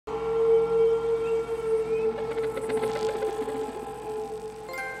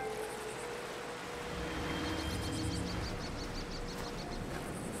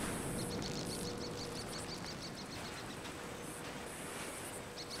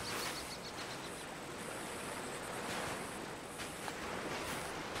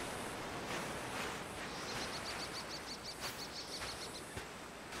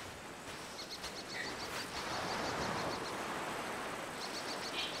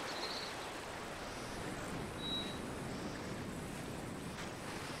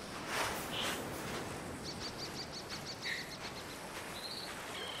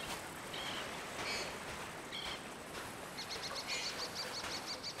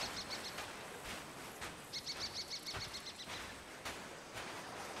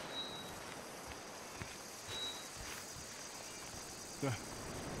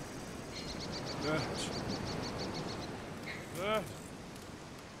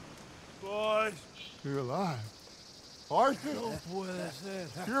Boys. You're alive. Are you? No puede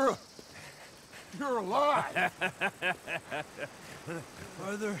ser. You're alive.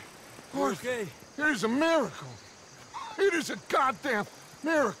 Arthur, Arthur, okay? it is a miracle. It is a goddamn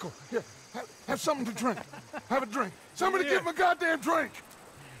miracle. Here, have something to drink. Have a drink. Somebody give him a goddamn drink.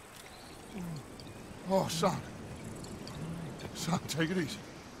 Oh, son. Son, take it easy.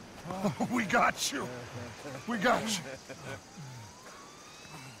 Oh, we got you. We got you.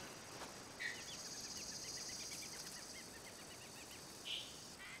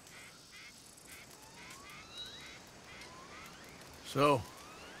 So,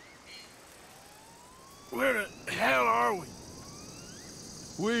 where the hell are we?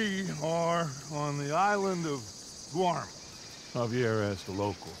 We are on the island of Guarma. Javier asked the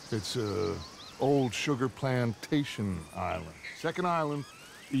local. It's a old sugar plantation island. Second island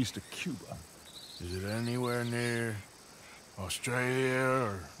east of Cuba. Is it anywhere near Australia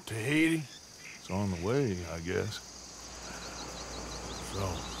or Tahiti? It's on the way, I guess. So,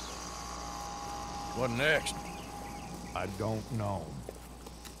 what next? I don't know.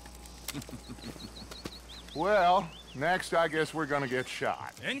 Well, next I guess we're gonna get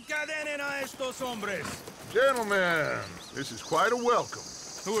shot. Encadenen a estos hombres. Gentlemen, this is quite a welcome.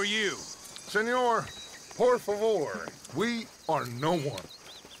 Who are you? Senor, por favor, we are no one.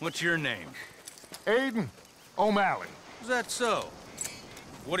 What's your name? Aiden O'Malley. Is that so?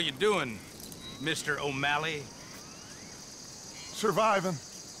 What are you doing, Mr. O'Malley? Surviving.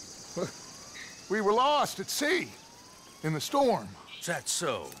 We were lost at sea, in the storm. Is that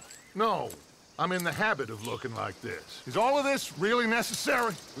so? No, I'm in the habit of looking like this. Is all of this really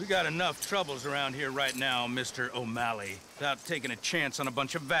necessary? We got enough troubles around here right now, Mr. O'Malley, without taking a chance on a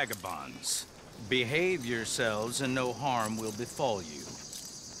bunch of vagabonds. Behave yourselves and no harm will befall you.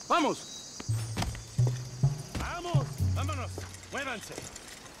 Vamos! Vamos! Vámonos! Muévanse!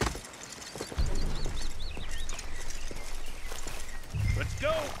 Let's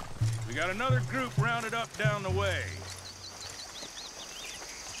go! We got another group rounded up down the way.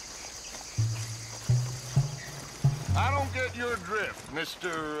 I don't get your drift,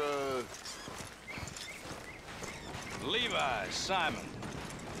 Mr. Levi Simon,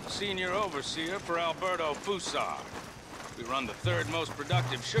 senior overseer for Alberto Fusar. We run the third most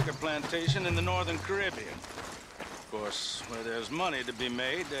productive sugar plantation in the Northern Caribbean. Of course, where there's money to be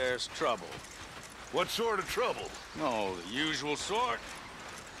made, there's trouble. What sort of trouble? Oh, the usual sort.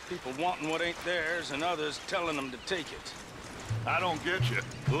 People wanting what ain't theirs and others telling them to take it. I don't get you.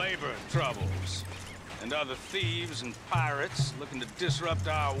 Labor troubles. And other thieves and pirates looking to disrupt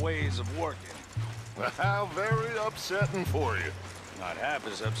our ways of working. How very upsetting for you. Not half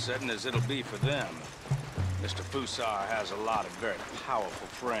as upsetting as it'll be for them. Mr. Fusar has a lot of very powerful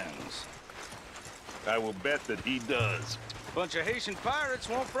friends. I will bet that he does. Bunch of Haitian pirates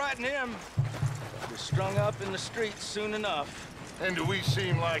won't frighten him. They're strung up in the streets soon enough. And do we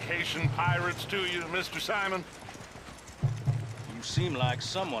seem like Haitian pirates to you, Mr. Simon? You seem like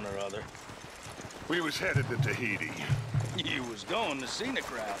someone or other. We was headed to Tahiti. You was going to scenic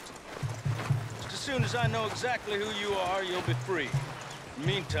route. Just as soon as I know exactly who you are, you'll be free.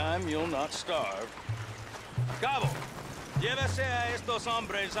 Meantime, you'll not starve. Cabo, llévese a estos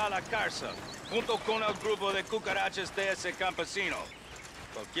hombres a la cárcel, junto con el grupo de cucarachas de ese campesino.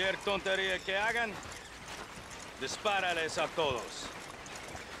 Cualquier tontería que hagan, dispárales a todos.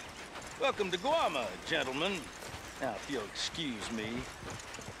 Welcome to Guarma, gentlemen. Now, if you'll excuse me.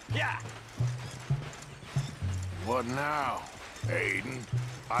 Yeah! What now, Aiden?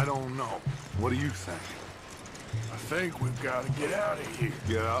 I don't know. What do you think? I think we've got to get out of here.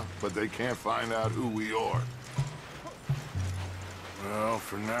 Yeah, but they can't find out who we are. Well,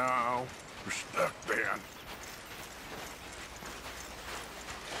 for now, we're stuck then.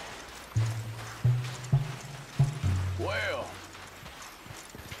 Well,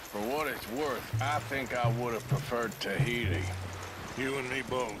 for what it's worth, I think I would have preferred Tahiti. You and me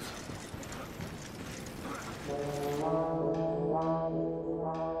both.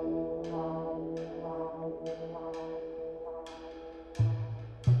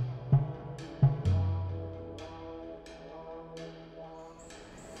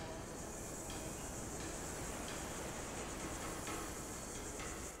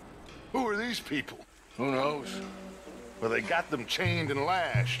 Who are these people? Who knows? Well, they got them chained and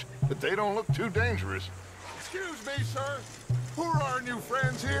lashed, but they don't look too dangerous. Excuse me, sir. Who are our new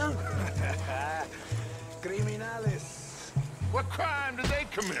friends here? Criminales. What crime did they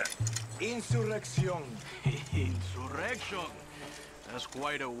commit? Insurrección. Insurrection. That's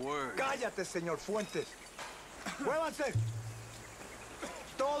quite a word. Cállate, señor Fuentes. Muévanse.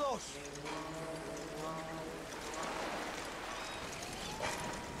 todos!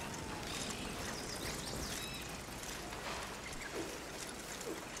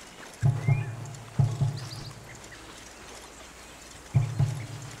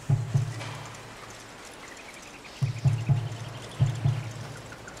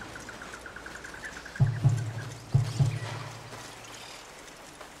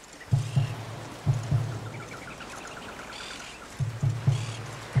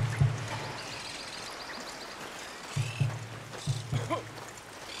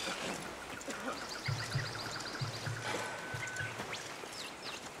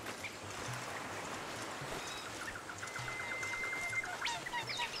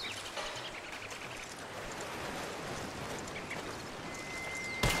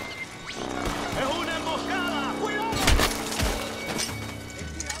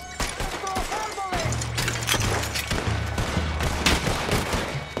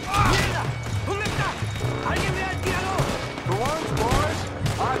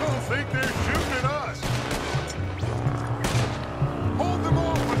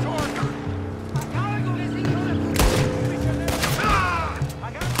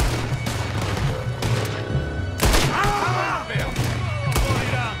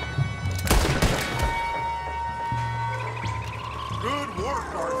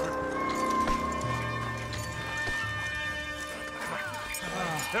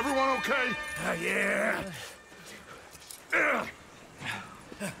 Everyone okay? Yeah.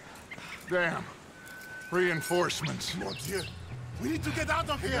 Damn. Reinforcements. Mon Dieu. We need to get out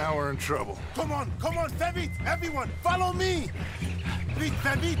of here. Now we're in trouble. Come on, très vite. Everyone, follow me. Vite,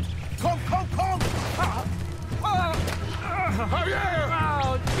 très vite. Come. Oh, yeah!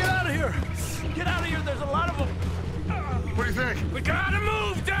 Oh, get out of here! Get out of here, there's a lot of them! What do you think? We gotta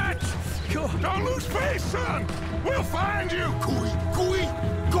move, Dutch! Don't lose face, son! We'll find you! Cooey,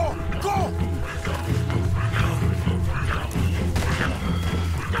 go!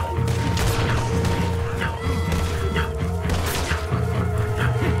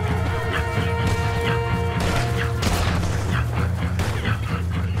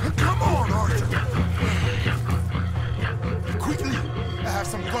 Come on, Arthur! Quickly, I have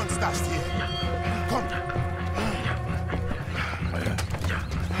some guns stashed here. Come.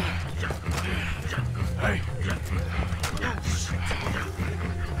 Hey.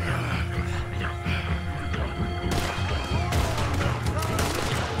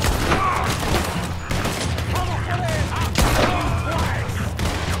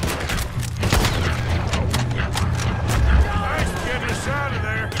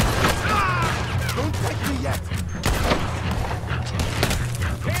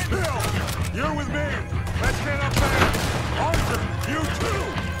 You're with me. Let's get up there. Arthur, you too.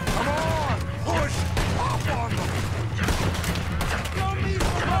 Come on. Push. Up on them. You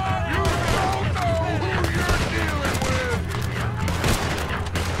don't know who you're dealing with.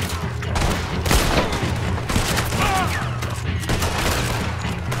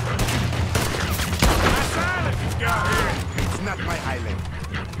 Nice island you got here. It's not my island.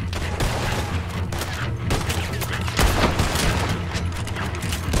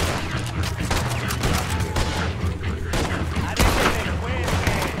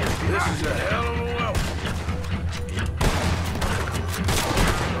 This is a hell of a welcome.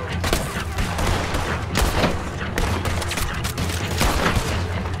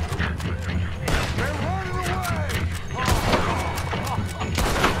 They're running away.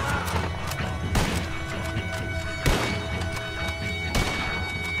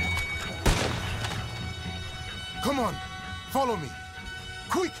 Come on, follow me.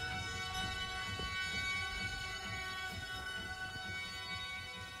 Quick!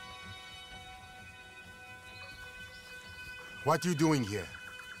 What you doing here?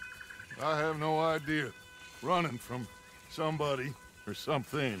 I have no idea. Running from somebody or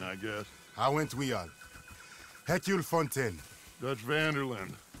something, I guess. How went we all? Hercule Fontaine. Dutch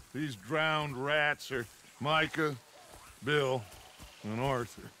Vanderland. These drowned rats are Micah, Bill, and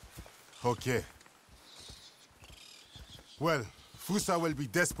Arthur. Okay. Well, Fusa will be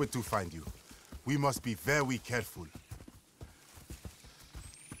desperate to find you. We must be very careful.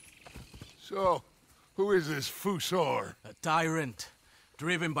 So, who is this Fusar? A tyrant,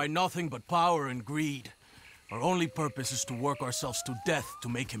 driven by nothing but power and greed. Our only purpose is to work ourselves to death to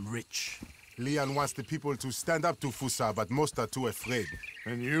make him rich. Leon wants the people to stand up to Fusa, but most are too afraid.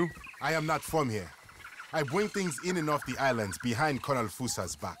 And you? I am not from here. I bring things in and off the islands behind Colonel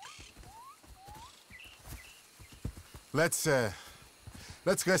Fusa's back. Let's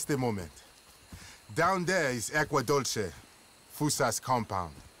rest a moment. Down there is Aqua Dolce, Fusa's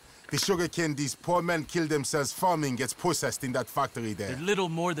compound. The sugarcane these poor men kill themselves farming gets processed in that factory there. They're little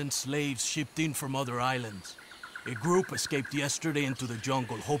more than slaves shipped in from other islands. A group escaped yesterday into the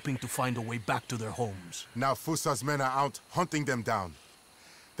jungle, hoping to find a way back to their homes. Now Fusa's men are out hunting them down.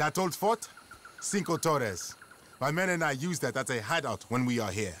 That old fort? Cinco Torres. My men and I use that as a hideout when we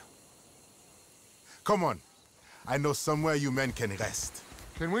are here. Come on. I know somewhere you men can rest.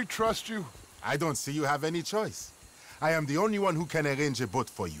 Can we trust you? I don't see you have any choice. I am the only one who can arrange a boat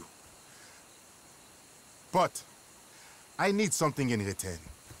for you. But I need something in return.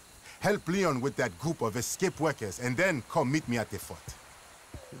 Help Leon with that group of escaped workers, and then come meet me at the fort.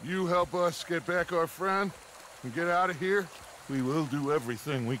 If you help us get back our friend and get out of here, we will do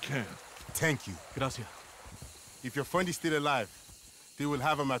everything we can. Thank you. Gracias. If your friend is still alive, they will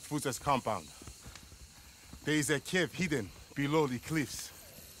have him at Fusa's compound. There is a cave hidden below the cliffs.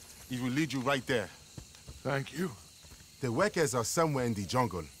 It will lead you right there. Thank you. The workers are somewhere in the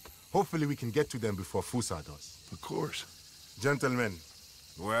jungle. Hopefully we can get to them before Fusa does. Of course. Gentlemen,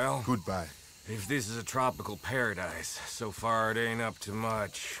 Well, goodbye. if this is a tropical paradise, so far it ain't up to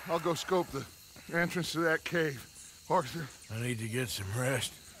much. I'll go scope the entrance to that cave. Arthur? I need to get some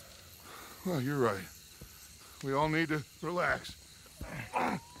rest. Well, you're right. We all need to relax.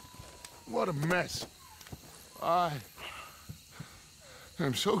 What a mess. I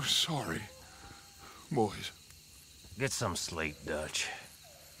am so sorry, boys. Get some slate, Dutch.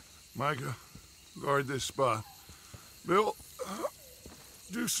 Micah, guard this spot. Bill,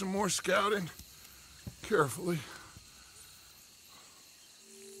 do some more scouting. Carefully.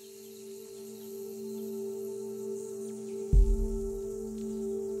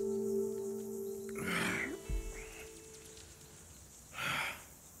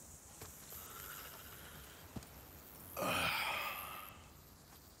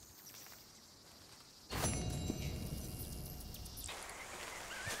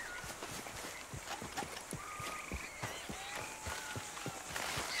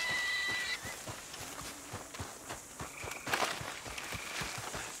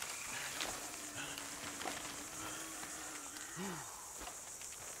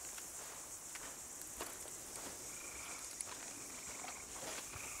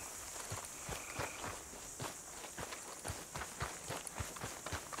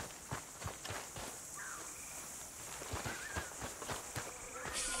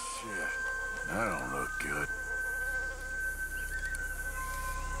 That don't look good.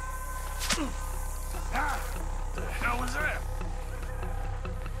 The hell was that?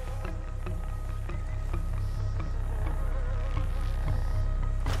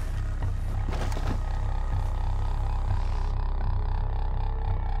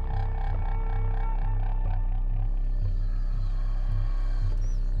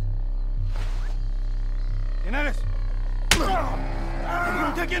 ¿Quién eres?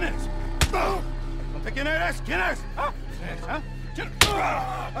 Pregunté quién eres. Pregunté quién eres. ¿Quién eres? ¿Ah? ¿Ah? ¿Quién?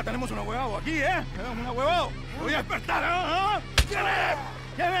 Ah, tenemos un ahuevado aquí, ¿eh? Un ahuevado. Lo voy a despertar, ¿ah? ¿Quién eres?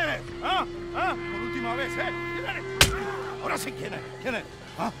 ¿Quién eres? ¿Ah? ¿Ah? Por última vez, ¿eh? ¿Quién eres? Ahora sí, ¿quién eres? ¿Quién eres?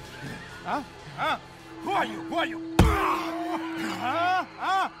 ¿Ah? ¿Ah? ¿Ah? Who are you? Who are you? ¿Ah?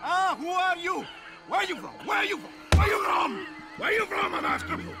 ¿Ah? ¿Ah? Who are you? Where are you from? Where are you from? Where are you from? Where are you from, I'm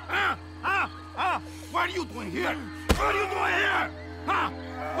asking you? ¿Ah? ¿Ah? ¿Ah? What are you doing here? What are you doing here? Huh?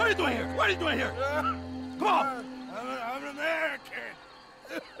 What are you doing here? What are you doing here? Come on! I'm American.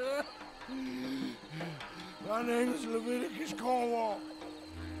 My name is Leviticus Cornwall.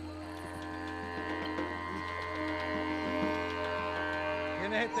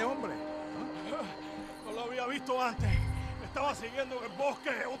 ¿Quién es este hombre? No lo había visto antes. Me estaba siguiendo en el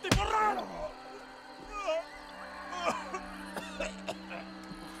bosque. ¡Un tipo raro!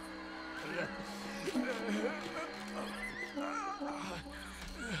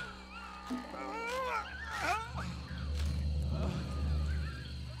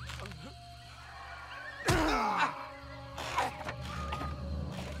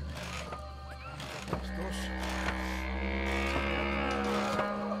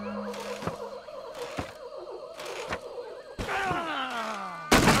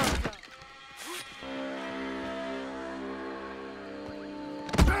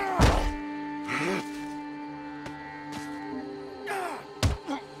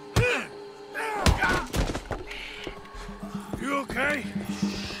 You okay?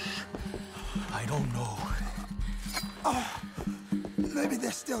 I don't know. Maybe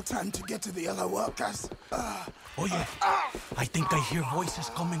there's still time to get to the other workers. Oh yeah, I think I hear voices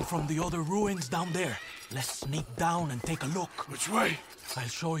coming from the other ruins down there. Let's sneak down and take a look. Which way? I'll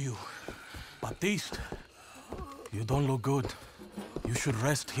show you. Baptiste, you don't look good. You should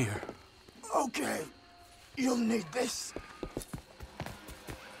rest here. Okay. You'll need this.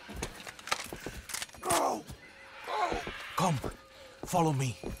 Come, follow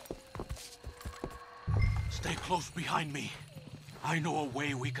me. Stay close behind me. I know a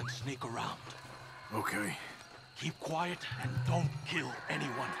way we can sneak around. Okay. Keep quiet and don't kill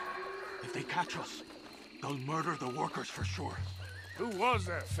anyone. If they catch us, they'll murder the workers for sure. Who was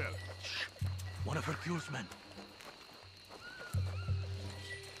that fella? Shh. One of Hercule's men.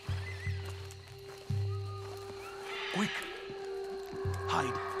 Quick!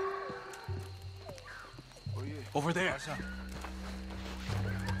 Hide. Over there.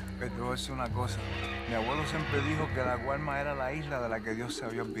 Te voy a decir una cosa. Mi abuelo siempre dijo que la Guarma era la isla de la que Dios se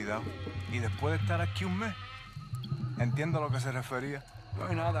había olvidado. Y después de estar aquí un mes, entiendo a lo que se refería. No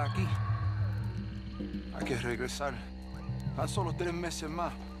hay nada aquí. Hay que regresar. Tan solo 3 meses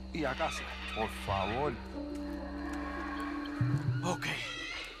más y a casa. Por favor. Okay.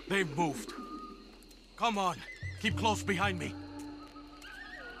 They've moved. Come on. Keep close behind me.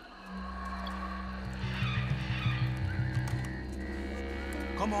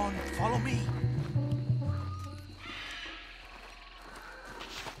 Come on, follow me.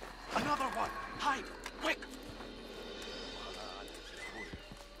 Another one. Hide, quick.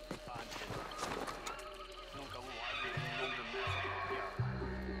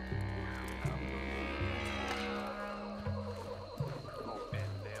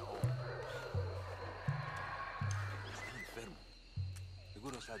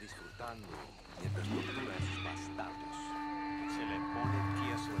 Seguro está disfrutando mientras tortura a sus bastardos. Se le pone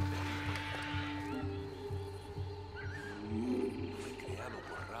tieso el delito. Fue creado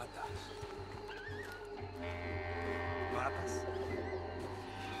por ratas. ¿Ratas?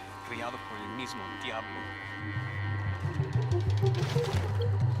 Criado por el mismo diablo.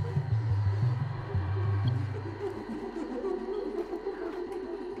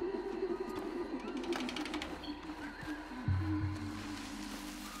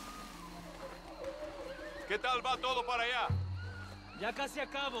 ¿Qué tal va todo para allá? Ya casi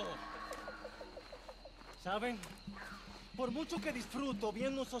acabo. ¿Saben? Por mucho que disfruto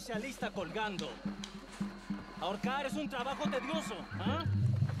viendo un socialista colgando, ahorcar es un trabajo tedioso, ¿ah?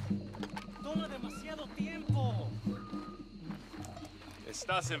 Toma demasiado tiempo.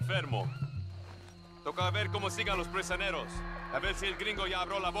 Estás enfermo. Toca ver cómo sigan los prisioneros. A ver si el gringo ya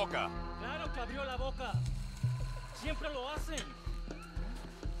abrió la boca. Claro que abrió la boca. Siempre lo hacen.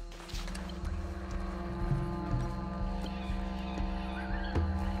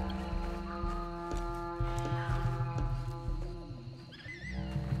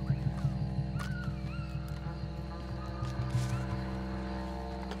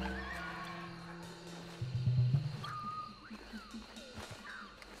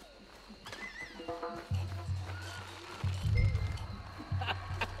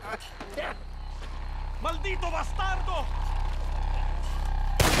 ¡Maldito bastardo!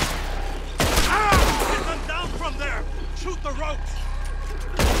 Get them down from there! Shoot the ropes!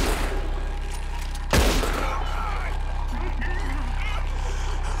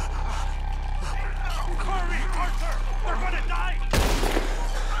 Hurry, Arthur! They're gonna die!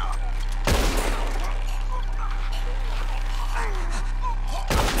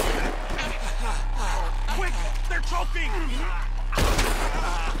 Quick! They're choking!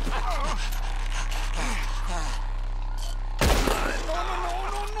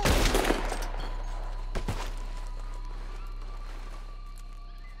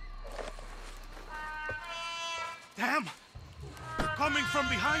 Damn! They're coming from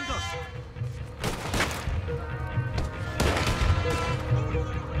behind us!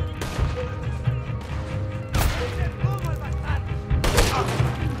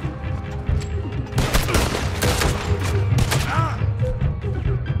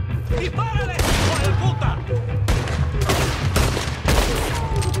 ¡Dispárale, hijo de puta!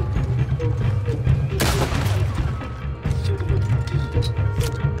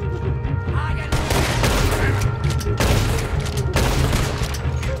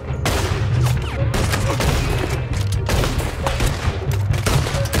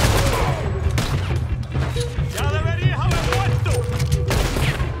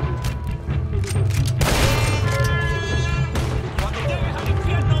 Cuando llegues al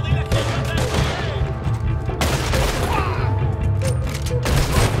infierno, dile que yo te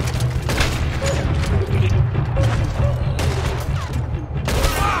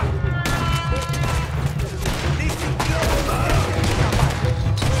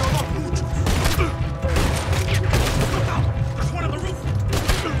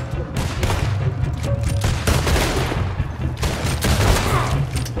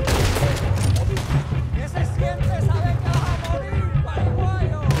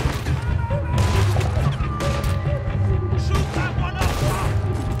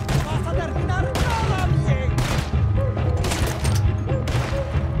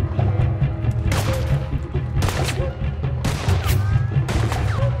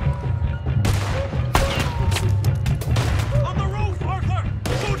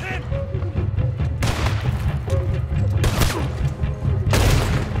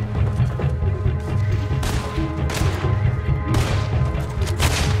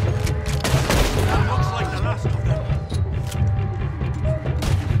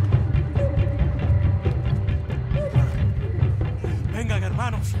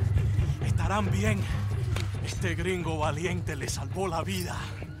valiente le salvó la vida.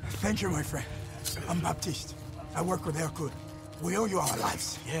 Thank you, my friend. I'm Baptiste. I work with Hercule. We owe you our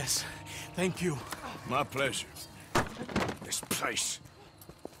lives. Yes, thank you. My pleasure. This place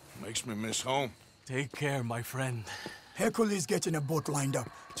makes me miss home. Take care, my friend. Hercule is getting a boat lined up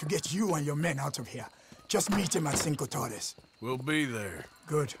to get you and your men out of here. Just meet him at Cinco Torres. We'll be there.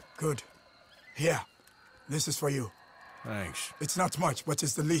 Good, good. Here, this is for you. Thanks. It's not much, but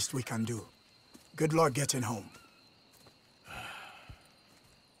it's the least we can do. Good luck getting home.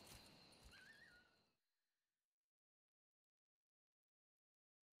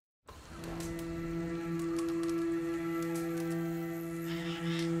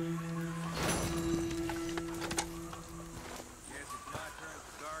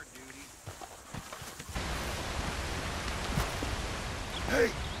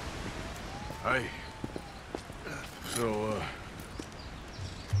 Hey. So,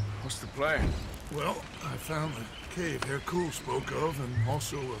 what's the plan? Well, I found the cave Hercule spoke of, and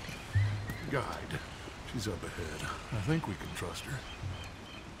also a guide. She's up ahead. I think we can trust her.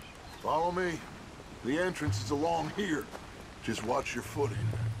 Follow me. The entrance is along here. Just watch your footing.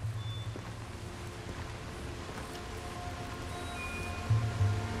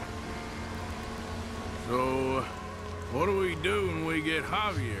 So, what do we do when we get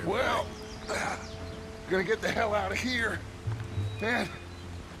Javier? Well, gonna get the hell out of here. And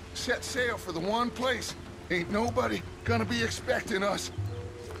set sail for the one place ain't nobody gonna be expecting us.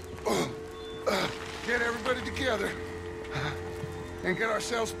 Get everybody together and get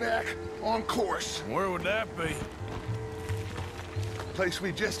ourselves back on course. Where would that be? Place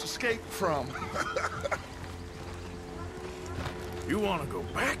we just escaped from. You want to go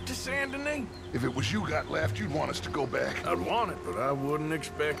back to Saint Denis? If it was you got left, you'd want us to go back. I'd want it, but I wouldn't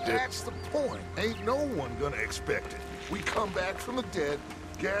expect it. That's the point. Ain't no one gonna expect it. We come back from the dead,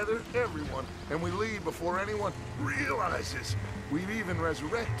 gather everyone, and we leave before anyone realizes we've even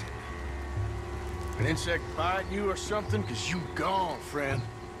resurrected. An insect bite you or something? Cause you gone, friend.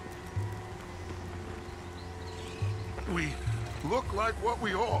 We look like what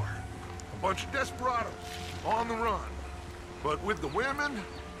we are. A bunch of desperados on the run. But with the women,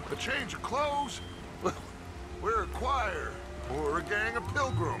 a change of clothes, we're a choir, or a gang of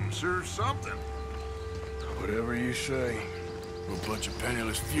pilgrims, or something. Whatever you say. We're a bunch of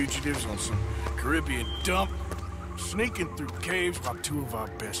penniless fugitives on some Caribbean dump, sneaking through caves while two of our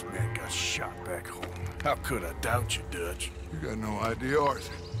best men got shot back home. How could I doubt you, Dutch? You got no idea,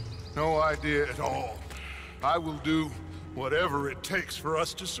 Arthur. No idea at all. I will do whatever it takes for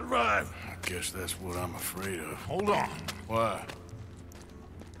us to survive. I guess that's what I'm afraid of. Hold on. Why?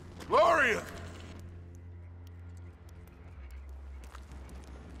 Gloria!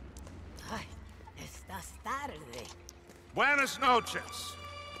 Ay, estás tarde. Buenas noches.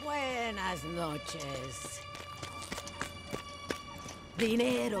 Buenas noches.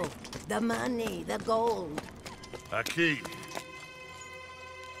 Dinero, the money, the gold. Aquí.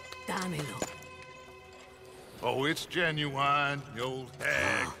 Dámelo. Oh, it's genuine, you old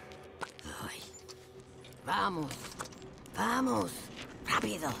hag. Ay. Vamos. Vamos.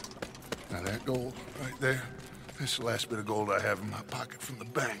 Rápido. Now that gold right there, that's the last bit of gold I have in my pocket from the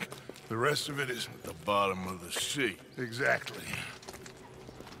bank. The rest of it is at the bottom of the sea. Exactly.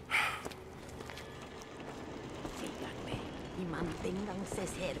 Síganme y manténganse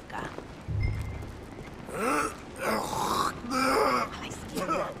cerca.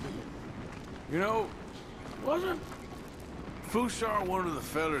 You know, wasn't Fusar one of the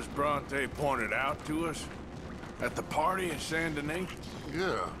fellas Bronte pointed out to us at the party in Saint Denis?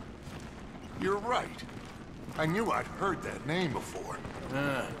 Yeah. You're right. I knew I'd heard that name before.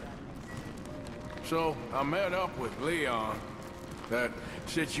 So, I met up with Leon. That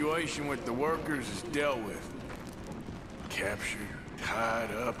situation with the workers is dealt with. Captured,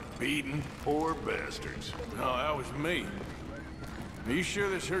 tied up, beaten. Poor bastards. No, that was me. Are you sure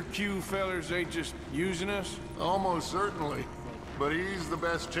this Hercule fellers ain't just using us? Almost certainly. But he's the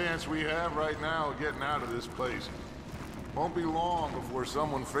best chance we have right now of getting out of this place. Won't be long before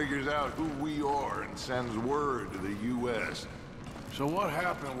someone figures out who we are and sends word to the U.S. So what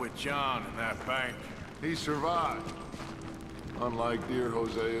happened with John in that bank? He survived. Unlike dear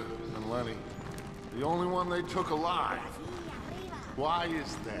Hosea and Lenny. The only one they took alive. Why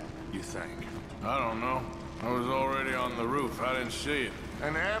is that, you think? I don't know. I was already on the roof. I didn't see it.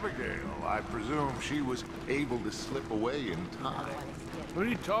 And Abigail, I presume she was able to slip away in time. What are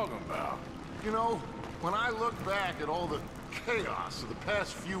you talking about? You know, when I look back at all the chaos of the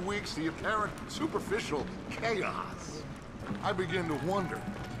past few weeks, the apparent superficial chaos, I begin to wonder,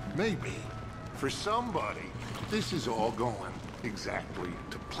 maybe, for somebody, this is all going exactly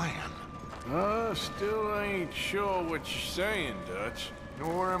to plan. Still ain't sure what you're saying, Dutch.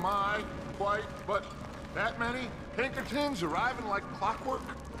 Nor am I, quite, but that many Pinkertons arriving like clockwork?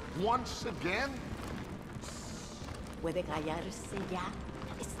 Once again? ¿Puede callarse ya?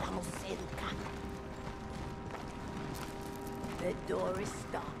 Estamos cerca. The door is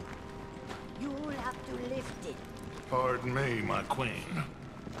stuck. You'll have to lift it. Pardon me, my queen.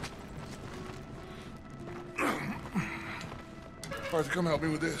 Arthur, come help me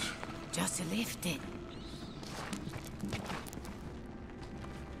with this. Just lift it.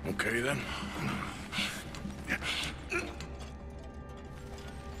 Okay, then.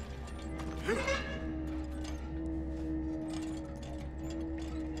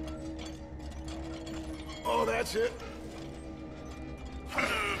 Oh, that's it.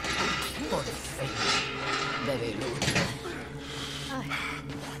 Por fin. Debe luchar. Ay.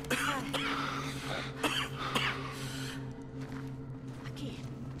 Aquí.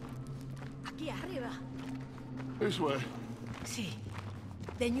 Aquí arriba. This way. Sí.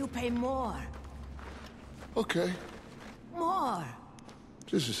 Then you pay more. Okay. More.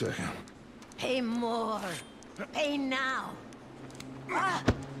 Just a second. Pay more. Pay now. Ah.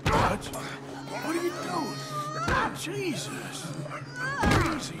 Dutch? What are you doing? Jesus.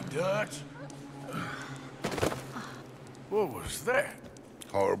 Easy, Dutch. What was that?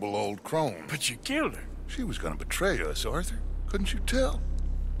 Horrible old crone. But you killed her. She was gonna betray us, Arthur. Couldn't you tell?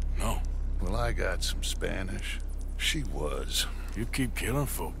 No. Well, I got some Spanish. She was. You keep killing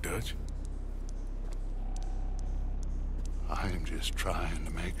folk, Dutch. I'm just trying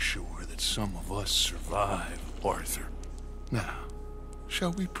to make sure that some of us survive, Arthur. Now,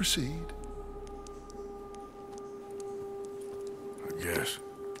 shall we proceed? I guess.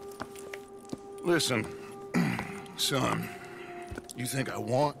 Listen, son, you think I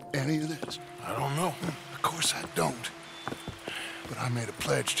want any of this? I don't know. Of course I don't. But I made a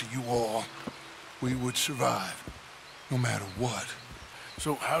pledge to you all. We would survive, no matter what.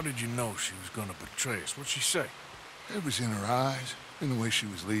 So how did you know she was gonna betray us? What'd she say? It was in her eyes, in the way she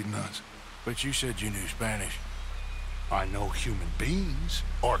was leading us. But you said you knew Spanish. I know human beings,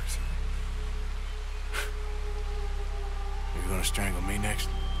 Arthur. You gonna strangle me next?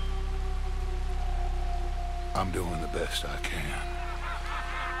 I'm doing the best I can.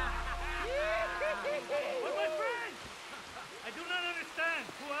 But my friend! I do not understand.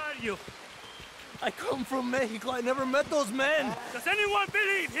 Who are you? I come from Mexico. I never met those men. Does anyone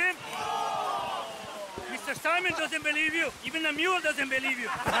believe him? Mr. Simon doesn't believe you. Even the mule doesn't believe you.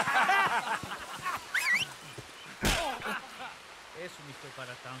 Eso ni fue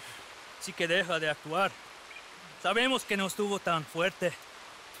para tanto. Sí que deja de actuar. Sabemos que no estuvo tan fuerte.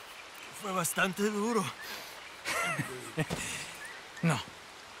 Fue bastante duro. No,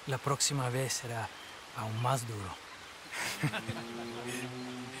 la próxima vez será aún más duro.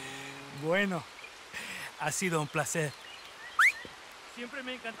 Bueno, ha sido un placer. Siempre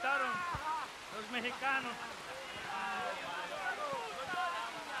me encantaron los mexicanos.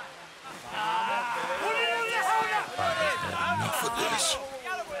 Enough of this.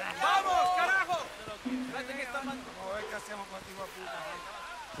 ¡Vamos, carajo!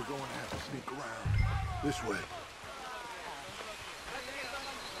 We're going to have to sneak around. This way.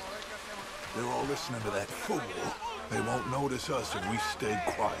 They're all listening to that fool. They won't notice us if we stay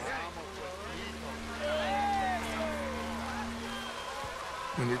quiet.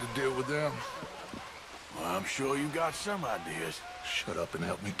 We need to deal with them. Well, I'm sure you got some ideas. Shut up and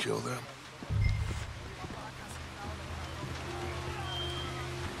help me kill them.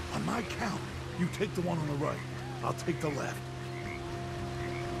 On my count, you take the one on the right. I'll take the left.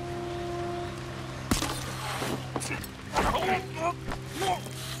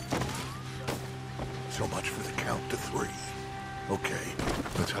 So much for the count to 3. Okay,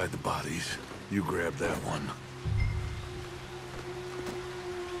 let's hide the bodies. You grab that one.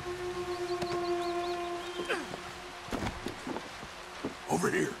 Over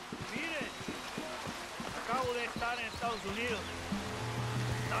here. Miren, acabo de estar en Estados Unidos.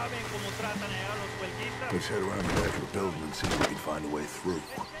 ¿Saben cómo tratan allá los huelguistas? Let's head around the back of the building and see if we can find a way through.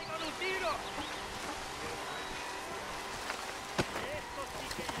 ¡Pegan un tiro! Esto sí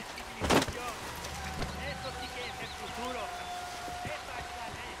que es civilización. Esto sí que es el futuro. Esta es la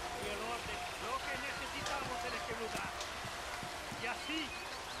ley y el orden. Lo que necesitamos en este lugar. Y así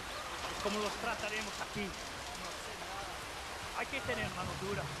es como los trataremos aquí. Hay que tener mano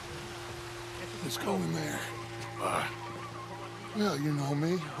dura. Let's go in there. Well, you know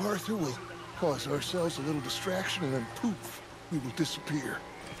me, Arthur. We'll cause ourselves a little distraction and then poof, we will disappear.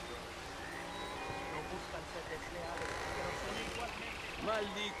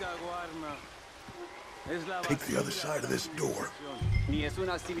 Maldita Guarma. Take the other side of this door. Ni es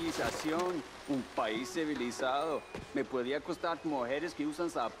una civilización, un país civilizado. Me podría acostar con mujeres que usan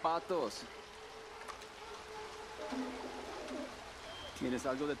zapatos. ¿Tienes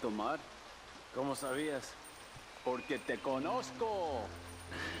algo de tomar? ¿Cómo sabías? Porque te conozco.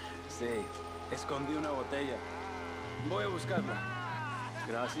 Sí, escondí una botella. Voy a buscarla.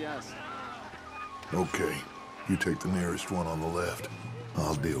 Gracias. Okay, you take the nearest one on the left.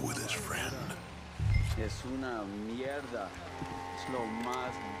 I'll deal with his friend. Es una mierda. Es lo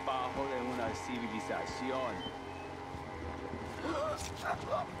más bajo de una civilización.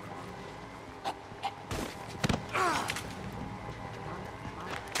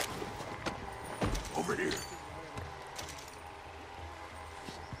 Over here.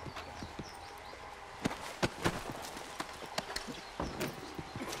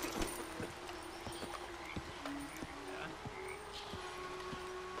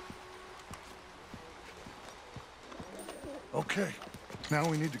 Okay, now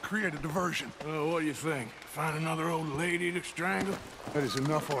we need to create a diversion. What do you think? Find another old lady to strangle? That is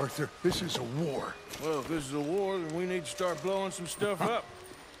enough, Arthur. This is a war. Well, if this is a war, then we need to start blowing some stuff up.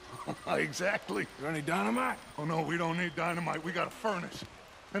 Exactly. Is there any dynamite? Oh, no, we don't need dynamite. We got a furnace.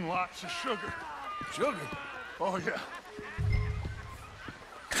 And lots of sugar. Sugar? Oh, yeah.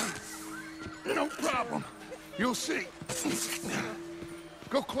 No problem. You'll see.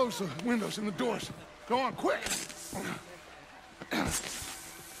 Go close the windows and the doors. Go on, quick.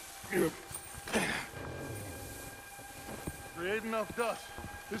 Create enough dust.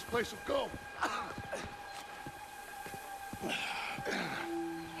 This place will go.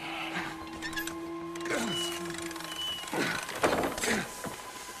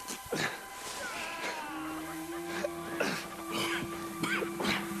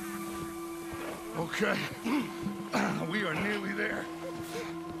 Okay. We are nearly there.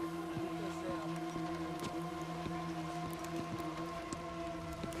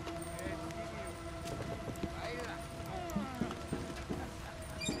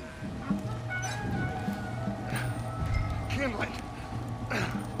 Kindling.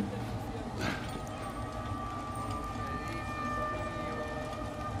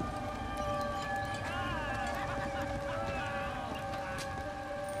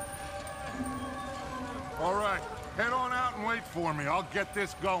 All right, head on out and wait for me. I'll get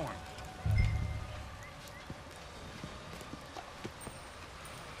this going.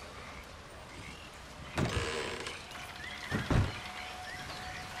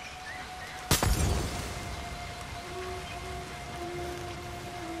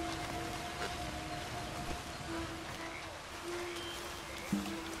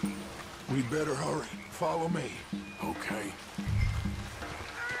 We'd better hurry. Follow me. Okay.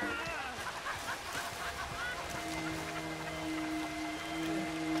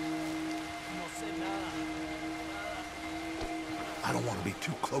 I don't want to be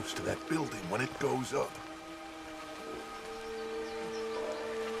too close to that building when it goes up.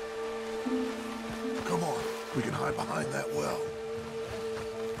 Come on, we can hide behind that well.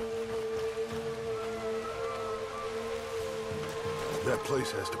 That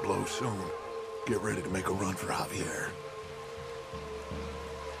place has to blow soon. Get ready to make a run for Javier.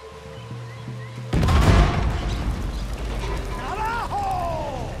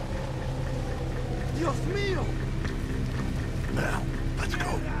 ¡Carajo! ¡Dios mío! Now, let's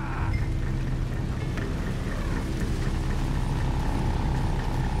go.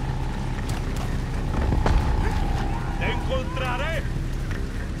 ¡Te encontraré!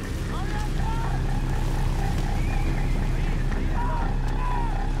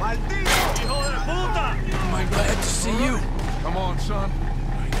 ¡Maldito! ¡Hijo de puta! I'm glad to see you. Come on, son.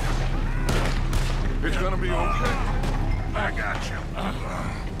 It's gonna be okay. I got you.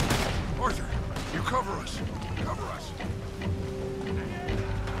 Arthur, you cover us. Cover us.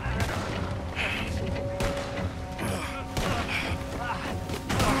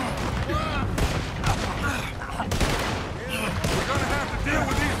 We're gonna have to deal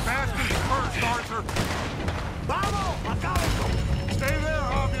with these bastards first, Arthur. ¡Vamos! ¡Acábenlo! Stay there,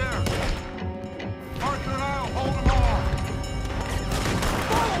 Javier. Arthur and I'll hold them off.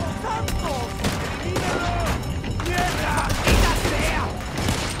 ¡Todos los santos! ¡Mierda! ¡Maldita sea!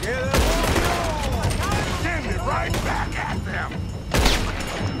 ¡Qué demonio! Send it right back at them.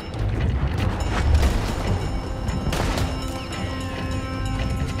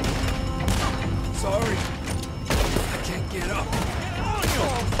 Sorry. I can't get up.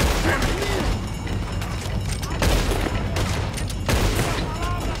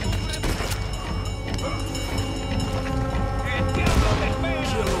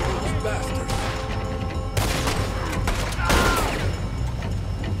 Kill those bastards.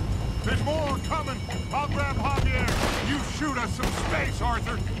 There's more coming.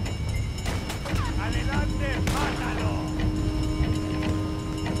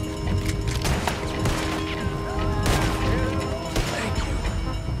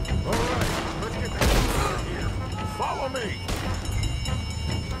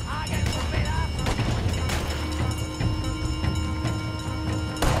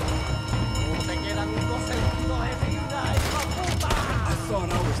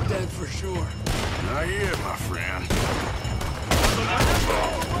 dead for sure. Not yet, my friend.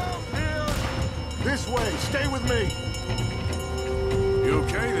 This way, stay with me. You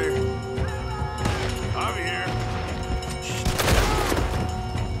okay there? I'm here.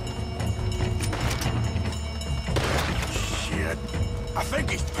 Shit. I think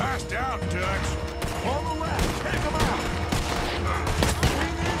he's passed out, Dutch. On the left, take him out. We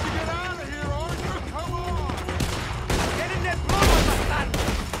need to get out of here, Arthur. Come on. Get in that blower, bastardo!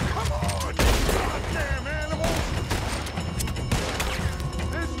 Come on, you goddamn animals.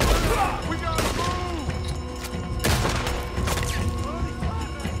 This way. We gotta move.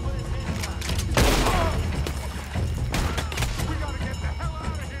 We gotta get the hell out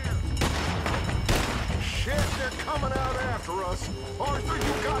of here. Shit, they're coming out after us. Arthur,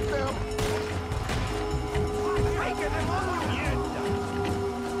 you got them? ¡Ay, qué demonio, mierda!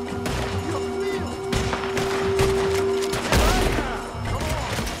 Dios mío.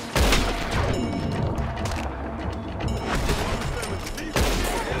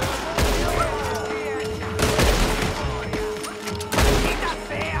 ¡Maldita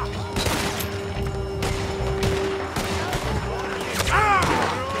sea!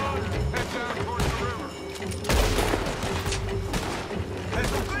 Head down towards the river.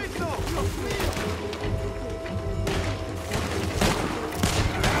 ¡Jesucristo! ¡Dios mío!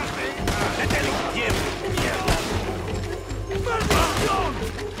 ¡Vete al infierno, mierda! ¡Maldición!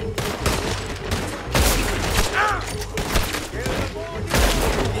 ¡El demonio!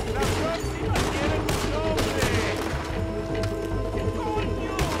 ¡La próxima tiene tu nombre!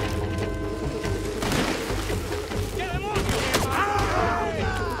 ¡Coño! ¡Qué demonio!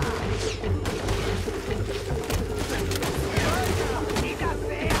 ¡Maldita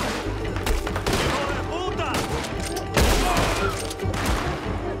sea! ¡Hijo de puta!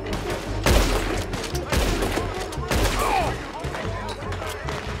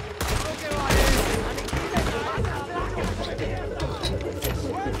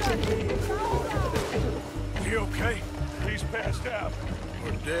 You okay? He's passed out.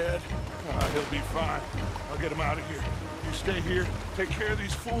 We're dead. He'll be fine. I'll get him out of here. You stay here, take care of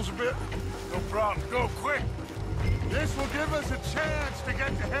these fools a bit. No problem. Go quick. This will give us a chance to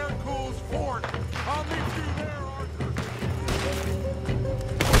get to Hercule's fort. I'll meet you there, Arthur.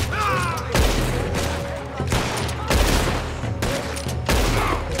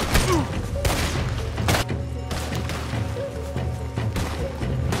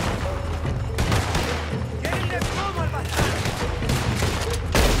 ¡Get in that blower, bastardo!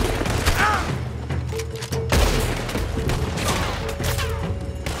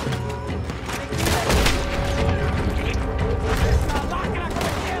 ¡Esa lacra con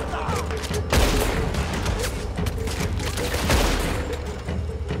mierda!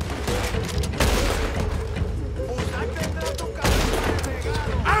 ¡Usted tendrá tu cabeza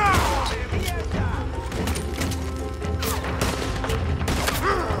pegado! ¡Ah! ¡De mierda!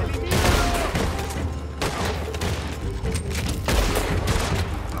 ¡Elimínalo!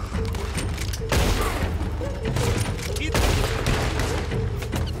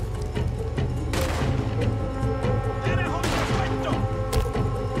 ¡Eres un descuento!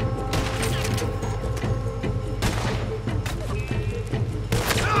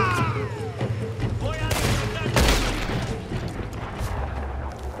 ¡Ah! ¡Voy a disfrutar!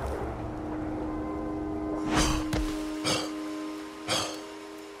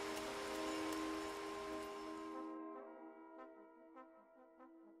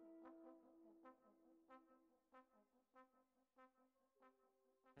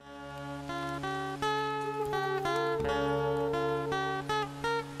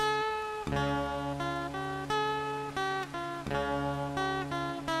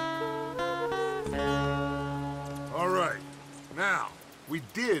 All right. Now, we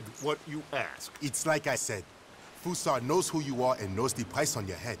did what you asked. It's like I said. Fusar knows who you are and knows the price on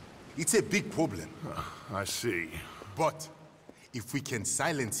your head. It's a big problem. I see. But if we can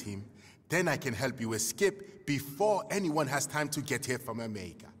silence him, then I can help you escape before anyone has time to get here from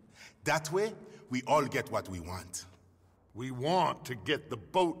America. That way, we all get what we want. We want to get the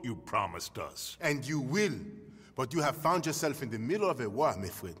boat you promised us. And you will. But you have found yourself in the middle of a war, my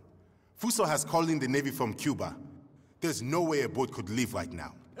friend. Fuso has called in the Navy from Cuba. There's no way a boat could leave right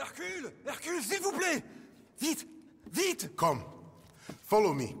now. Hercule! Hercule, s'il vous plaît! Vite! Vite! Come.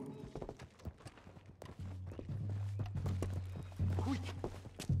 Follow me.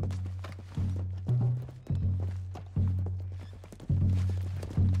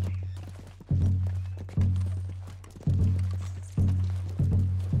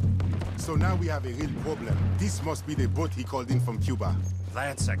 So now we have a real problem. This must be the boat he called in from Cuba.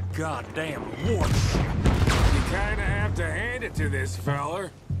 That's a goddamn warship. You kinda have to hand it to this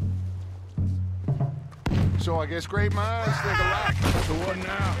feller. So I guess great minds think alike. So what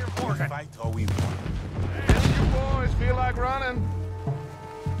now? Fight or we won. You boys feel like running.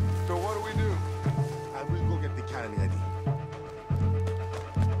 So what do we do? I will go get the cannon ready.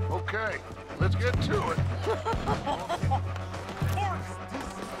 Okay, let's get to it.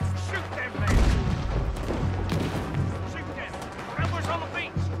 Shoot them, man! Shoot them! Rebels on the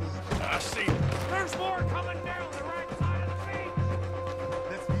beach! I see. There's more coming down the right side of the beach!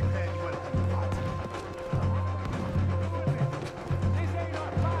 Let's prepare you welcome the party. This ain't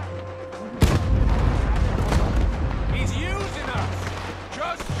our fight! He's using us!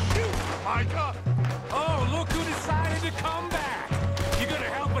 Just shoot, Micah! Oh, look who decided to come back! You gonna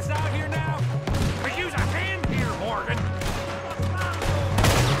help us out here now? Could use a hand here, Morgan.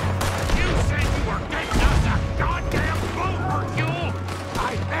 You said you were getting us a goddamn boat, Hercule!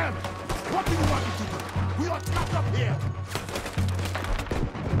 I am! What do you want me to do? We are trapped up here!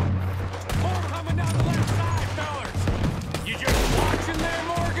 More coming down the left side, fellas! You just watching there,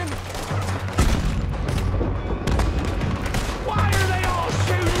 Morgan? Why are they all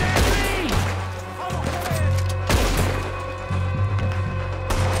shooting at me?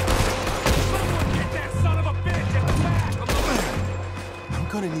 Someone get that son of a bitch in the back! I'm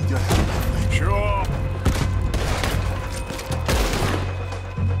gonna need your help, my friend. Sure.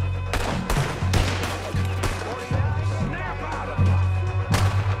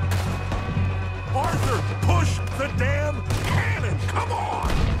 Arthur, push the damn cannon! Come on!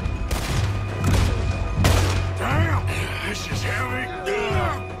 Damn, this is heavy.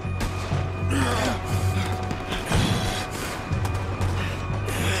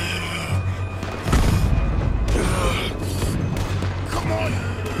 Come on!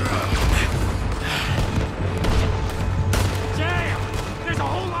 Damn! There's a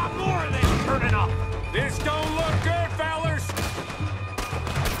whole lot more of them turning up! This don't look good, fellas!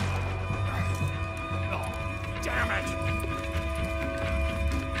 Oh, damn it!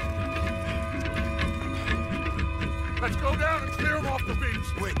 Let's go down and clear them off the beach.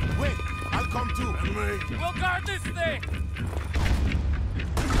 Wait, I'll come too. And me. We'll guard this thing!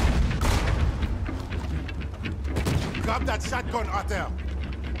 Grab that shotgun, Arthur.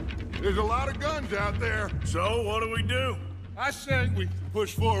 There's a lot of guns out there. So, what do we do? I say we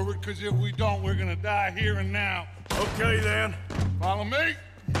push forward, because if we don't, we're gonna die here and now. Okay, then. Follow me?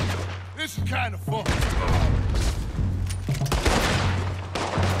 This is kind of fun.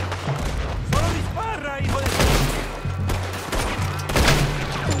 ¡Solo dispara, hijo de...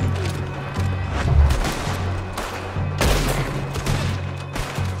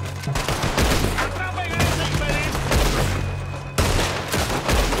 ¡Atrapen a ese infeliz!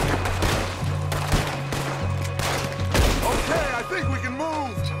 Okay, I think we can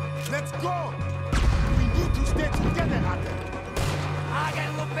move. Let's go! We need to stay together, Arthur.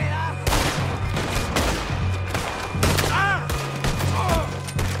 ¡Háganlo pedazos!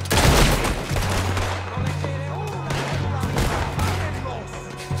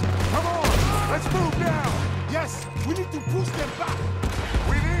 Come on, let's move now. Yes, we need to push them back.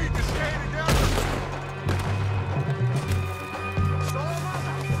 We need to stay together.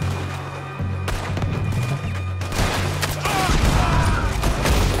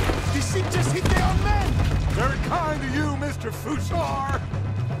 The ship just hit their own men. Very kind of you, Mr. Fusar.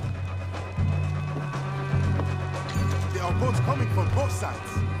 There are boats coming from both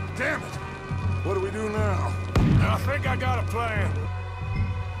sides. Damn it. What do we do now? I think I got a plan.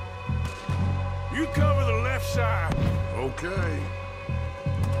 You cover the left side. Okay.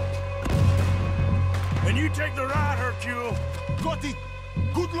 And you take the right, Hercule. Got it.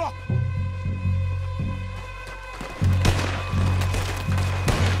 Good luck.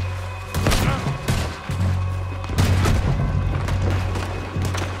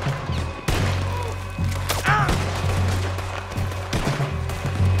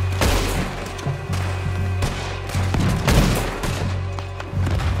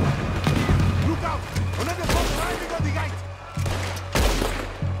 Look out! Another boat arriving on the gate!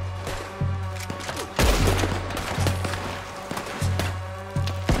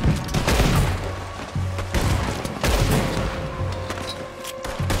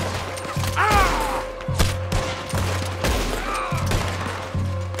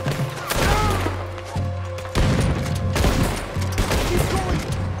 Keep going!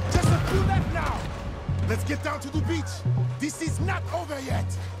 Just a few left now! Let's get down to the beach! This is not over yet!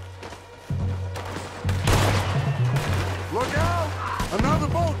 Look out! Another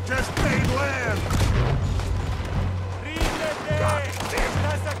boat just made land. ¡Ríndete!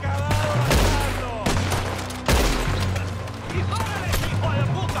 ¡Estás acabado, bastardo! ¡Dispárale, hijo de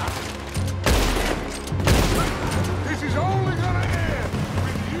puta! This is only gonna end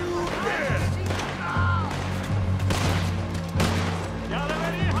with you dead.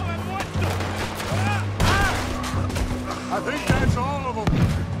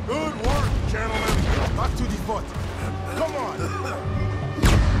 foot. Come on.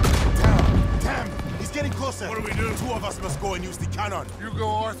 Damn. He's getting closer. What do we do? 2 of us must go and use the cannon. You go,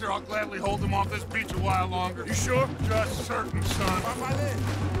 Arthur. I'll gladly hold them off this beach a while longer. You sure? Just certain, son.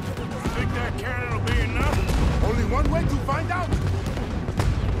 Think that cannon will be enough? Only one way to find out.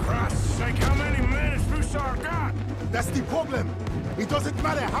 Christ's sake, how many men has Fusar got? That's the problem. It doesn't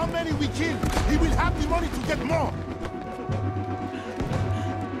matter how many we kill. He will have the money to get more.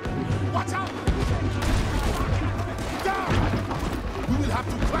 Watch out! Down! We will have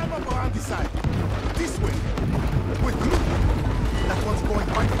to climb up around the side. This way. With blue. That one's going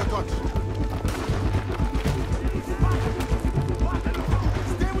right for Dutch.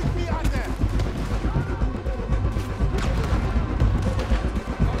 Stay with me out there.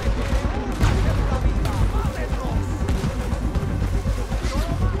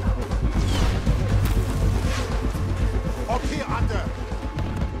 Up here, under.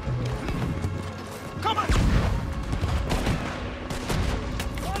 Come on!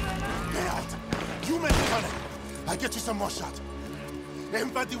 Get out! You make the gunner. I'll get you some more shot. Aim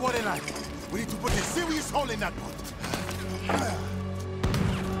by the water line. We need to put a serious hole in that boat.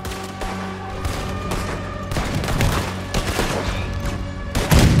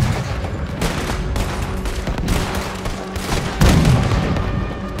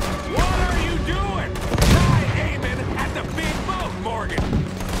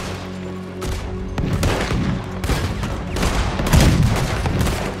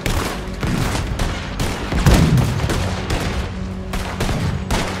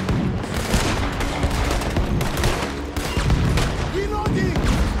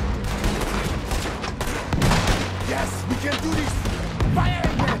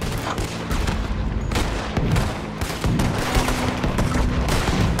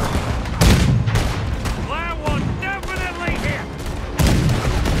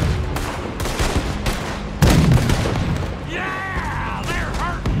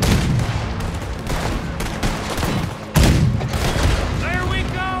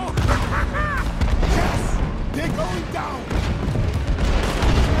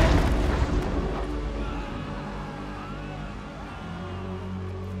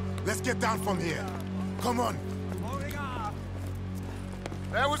 Let's get down from here. Come on.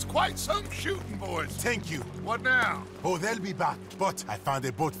 That was quite some shooting, boys. Thank you. What now? Oh, they'll be back. But I found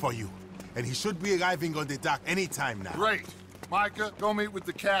a boat for you. And he should be arriving on the dock any time now. Great. Micah, go meet with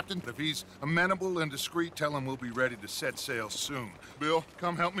the captain. If he's amenable and discreet, tell him we'll be ready to set sail soon. Bill,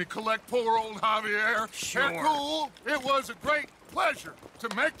 come help me collect poor old Javier. Sure. Hercule, it was a great pleasure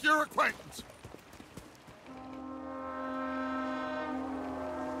to make your acquaintance.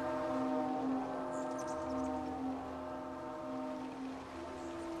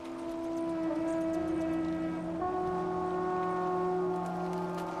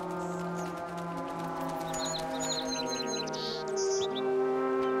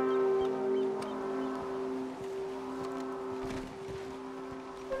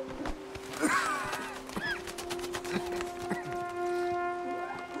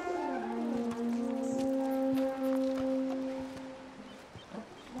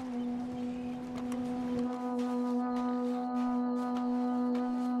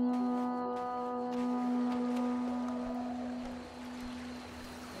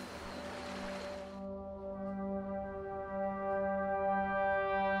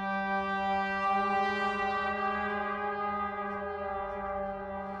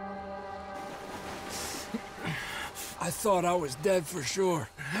 I thought I was dead for sure.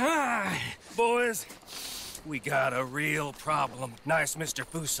 Hi, boys. We got a real problem. Nice Mr.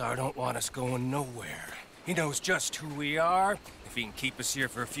 Fusar don't want us going nowhere. He knows just who we are. If he can keep us here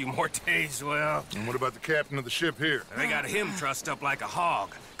for a few more days, well... And what about the captain of the ship here? They got him trussed up like a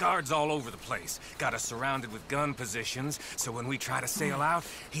hog. Guards all over the place. Got us surrounded with gun positions, so when we try to sail out,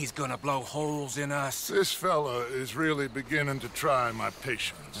 he's gonna blow holes in us. This fella is really beginning to try my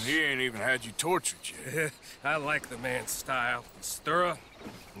patience. He ain't even had you tortured yet. I like the man's style. It's thorough,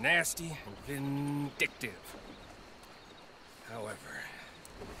 nasty, and vindictive. However,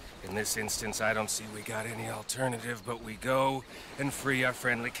 in this instance, I don't see we got any alternative, but we go and free our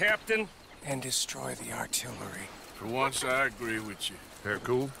friendly captain and destroy the artillery. For once, I agree with you.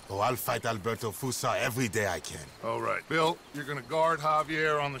 Hercule? Oh, I'll fight Alberto Fusa every day I can. All right. Bill, you're gonna guard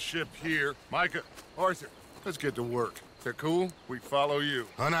Javier on the ship here. Micah, Arthur, let's get to work. Hercule, we follow you.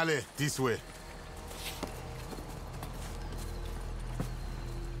 Anale, this way.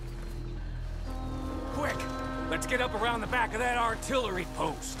 Quick! Let's get up around the back of that artillery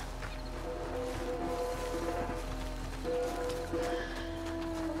post.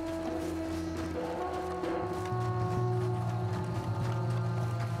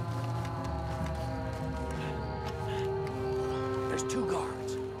 There's 2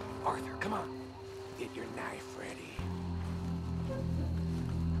 guards. Arthur, come on. Get your knife ready.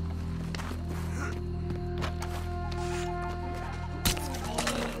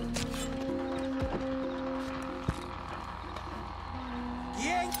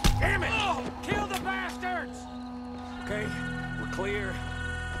 Damn it! Oh, kill the bastards! Okay, we're clear.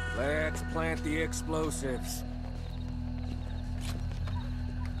 Let's plant the explosives.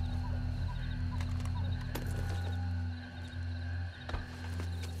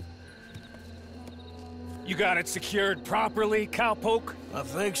 You got it secured properly, cowpoke? I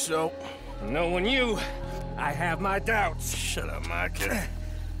think so. Knowing you, I have my doubts. Shut up, Micah.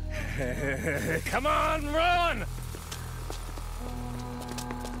 Come on, run!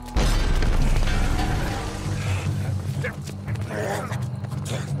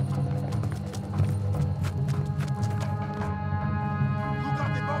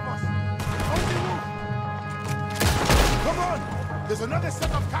 Come on! There's another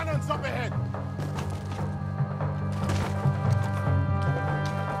set of cannons up ahead!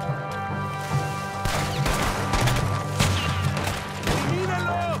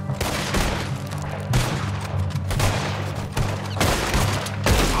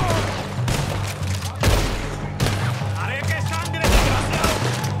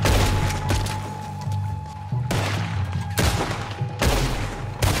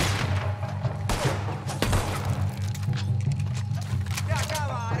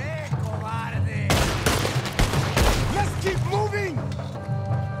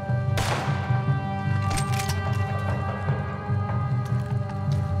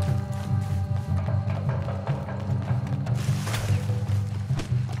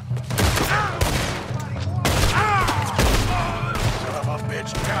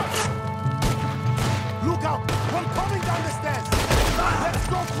 Look out! One coming down the stairs! Let's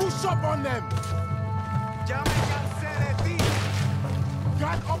go push up on them!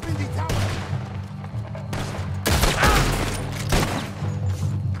 Guard up in the tower!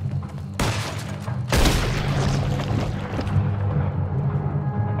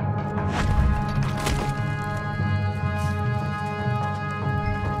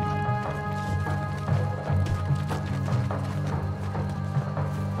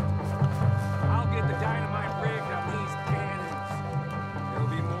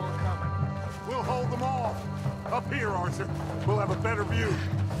 Up here, Arthur. We'll have a better view.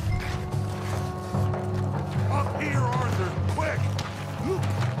 Up here, Arthur. Quick! Look!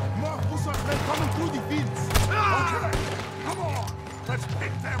 More Hussar-men coming through the fields. Okay! Come on! Let's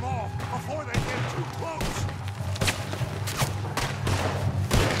pick them off before they get too close!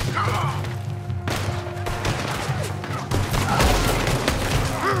 Come on!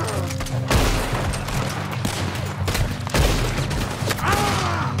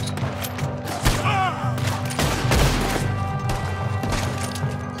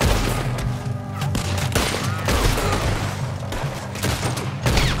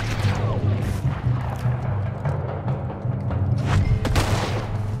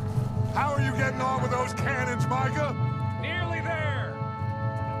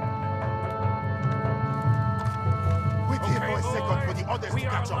 We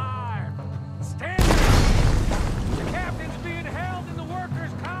are live! Stand down! The captain's being held in the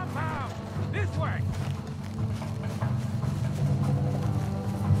workers' compound! This way!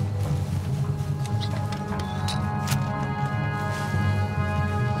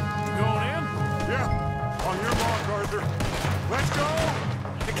 You going in? Yeah, on your mark, Arthur. Let's go!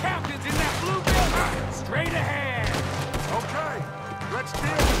 The captain's in that blue building! Straight ahead! Okay, let's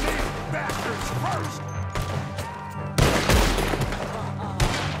deal with these bastards first!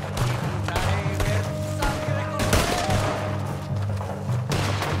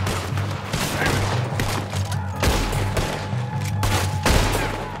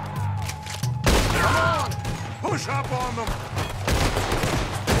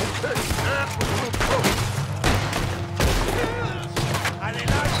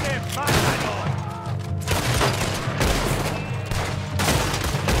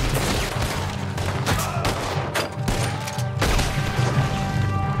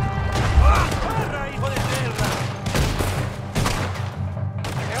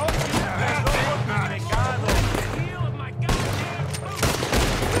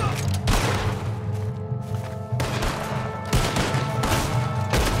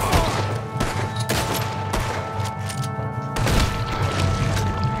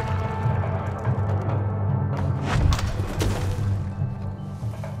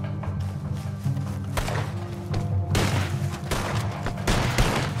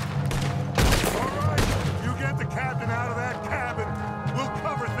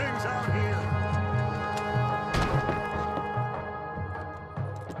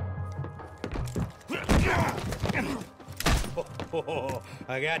 Oh,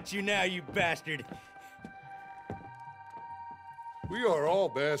 I got you now, you bastard. We are all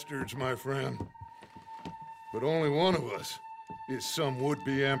bastards, my friend. But only one of us is some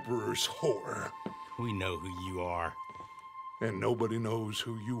would-be emperor's whore. We know who you are. And nobody knows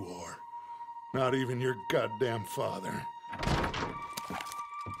who you are. Not even your goddamn father.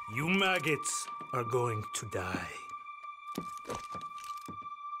 You maggots are going to die.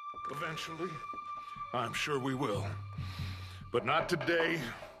 Eventually, I'm sure we will. But not today,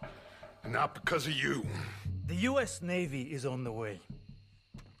 and not because of you. The U.S. Navy is on the way.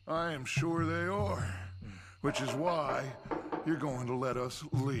 I am sure they are. Which is why you're going to let us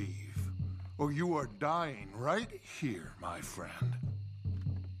leave. Or you are dying right here, my friend.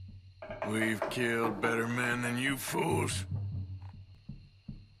 We've killed better men than you fools.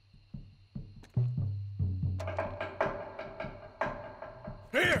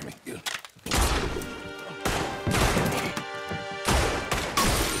 Here!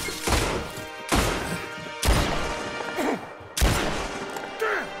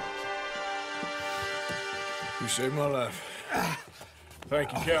 You saved my life.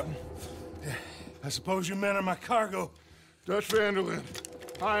 Thank you, Captain. I suppose you men are my cargo. Dutch Vanderlyn,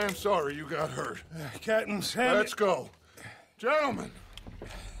 I am sorry you got hurt. Captain Sam. Let's go. Gentlemen.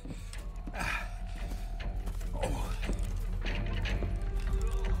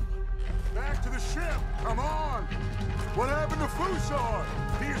 Back to the ship. Come on. What happened to Fusar?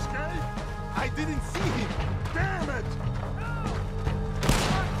 He escaped? I didn't see him. Damn it!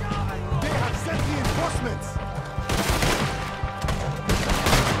 They have sent reinforcements.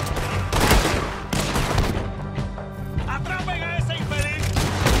 ¡Atrapen a ese infeliz!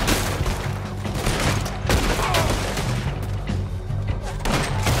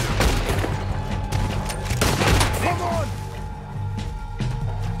 Come on!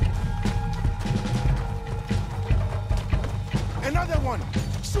 Another one!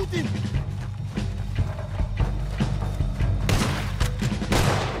 Shoot him!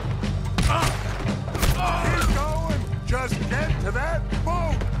 Keep going! Just get to that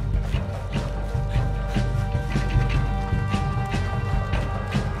boat!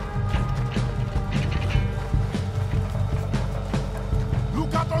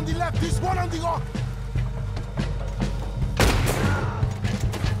 Look out on the left, this one on the rock!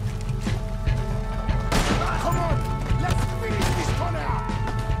 Come on! Let's finish this corner!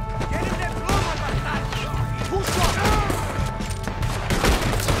 ¡Tienen de pluma, bastardo! Push up!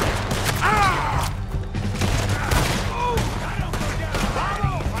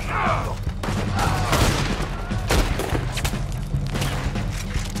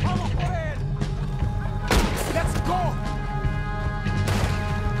 ¡Vamos por él! Let's go!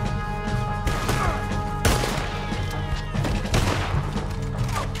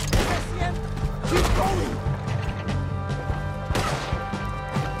 Keep going!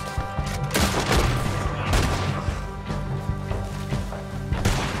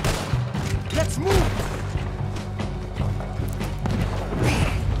 Let's move!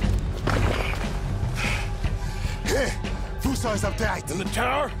 Hey, Fusar is up there, I think. In the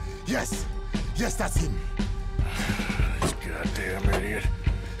tower? Yes, yes, that's him. This goddamn idiot.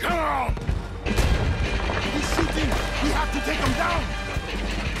 Come on! He's shooting! We have to take him down!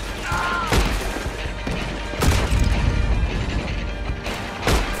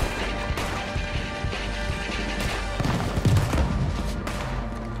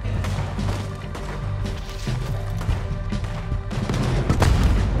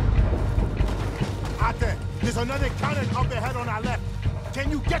 Ate, there's another cannon up ahead on our left. Can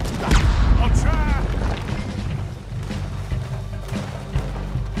you get to that? I'll try!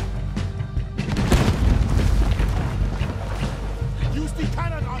 Use the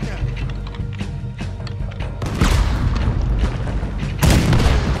cannon on them!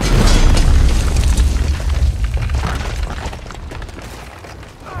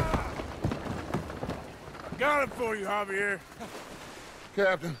 Got it for you, Javier.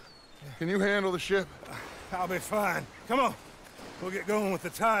 Captain, can you handle the ship? I'll be fine. Come on. We'll get going with the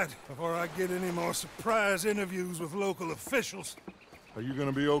tide before I get any more surprise interviews with local officials. Are you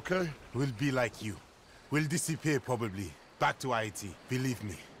gonna be okay? We'll be like you. We'll disappear probably. Back to Haiti. Believe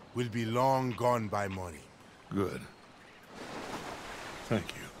me, we'll be long gone by morning. Good.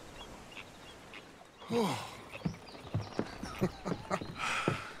 Thank you.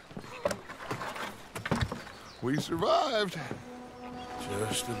 We survived.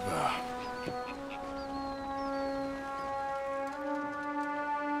 Just about.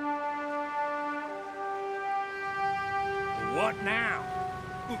 What now?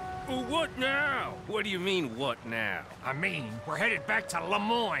 What now? What do you mean, what now? I mean, we're headed back to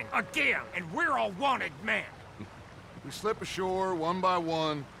Lemoyne again, and we're all wanted men. We slip ashore one by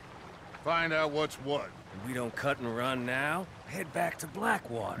one, find out what's what. And we don't cut and run now? Head back to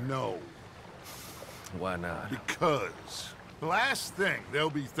Blackwater. No. Why not? Because the last thing they'll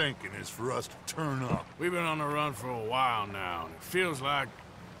be thinking is for us to turn up. We've been on the run for a while now, and it feels like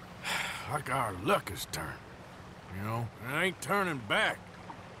our luck has turned. You know, and it ain't turning back.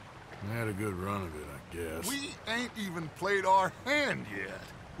 We had a good run of it, I guess. We ain't even played our hand yet.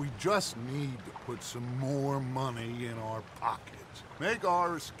 We just need to put some more money in our pockets. Make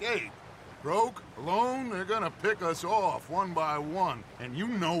our escape. Broke, alone, they're gonna pick us off one by one, and you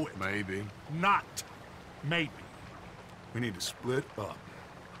know it. Maybe. Not maybe. We need to split up.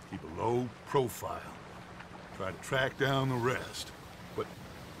 Keep a low profile. Try to track down the rest. But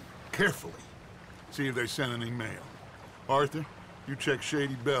carefully. See if they send any mail. Arthur, you check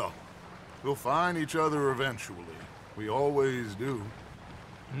Shady Belle. We'll find each other eventually. We always do.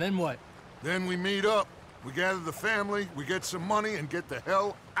 And then what? Then we meet up. We gather the family, we get some money, and get the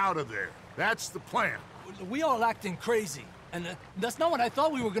hell out of there. That's the plan. We all acting crazy. And that's not what I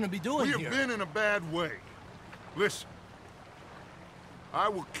thought we were gonna be doing here. We have been in a bad way. Listen. I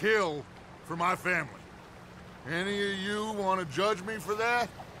will kill for my family. Any of you want to judge me for that?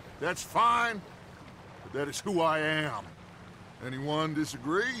 That's fine. But that is who I am. Anyone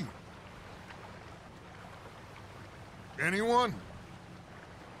disagree? Anyone?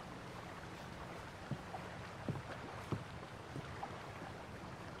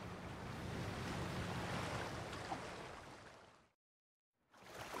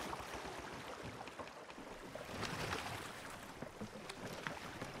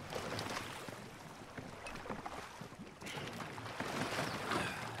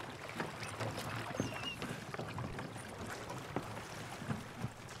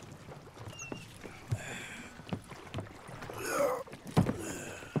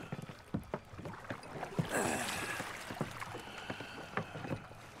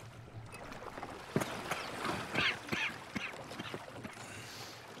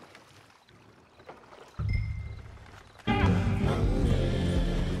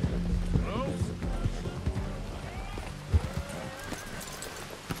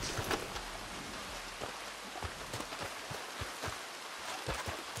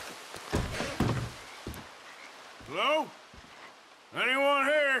 Hello? Anyone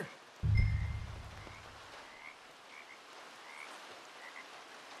here?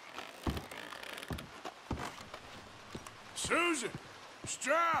 Susan!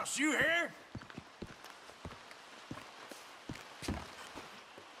 Strauss, you here?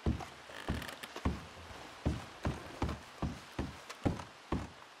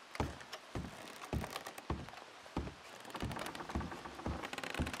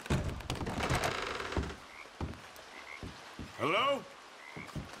 Hello?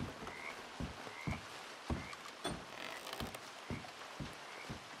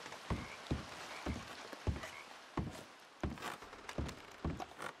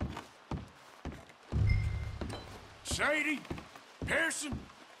 Sadie? Pearson?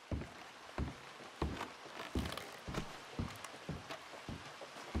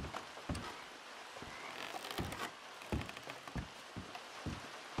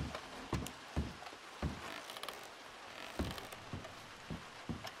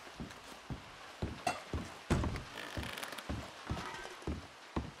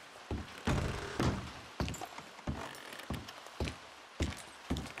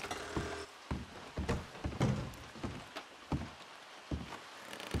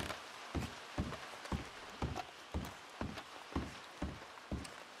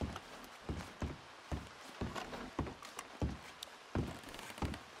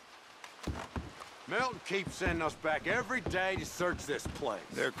 Milton keeps sending us back every day to search this place.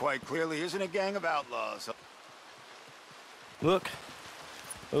 There quite clearly isn't a gang of outlaws. Look,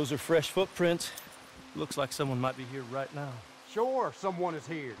 those are fresh footprints. Looks like someone might be here right now. Sure, someone is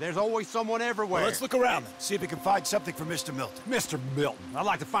here. There's always someone everywhere. Well, let's look around then, see if we can find something for Mr. Milton. Mr. Milton, I'd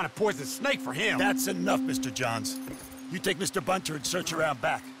like to find a poisonous snake for him. That's enough, Mr. Johns. You take Mr. Bunter and search around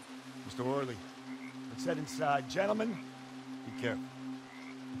back. Mr. Orley, let's head inside. Gentlemen, be careful.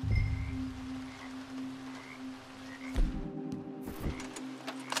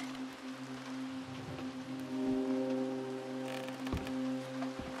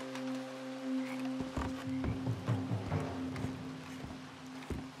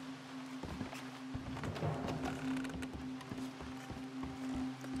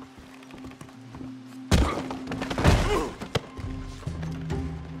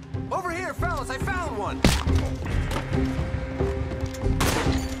 Over here, fellas, I found one!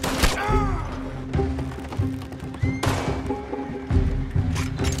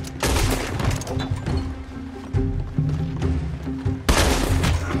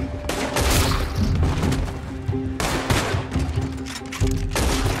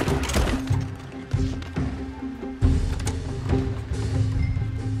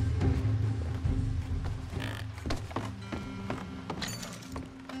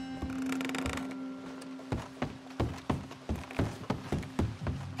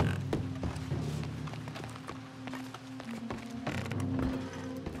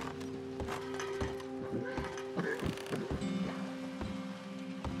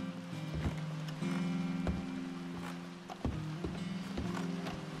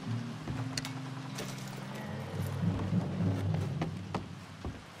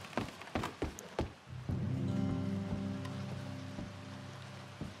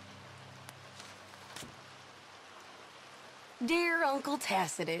 Dear Uncle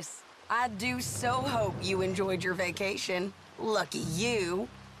Tacitus, I do so hope you enjoyed your vacation. Lucky you,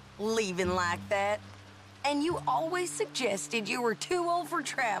 leaving like that. And you always suggested you were too old for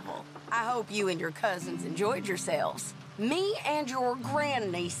travel. I hope you and your cousins enjoyed yourselves. Me and your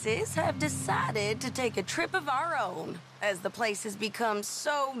grandnieces have decided to take a trip of our own, as the place has become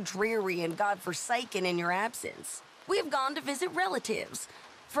so dreary and godforsaken in your absence. We have gone to visit relatives.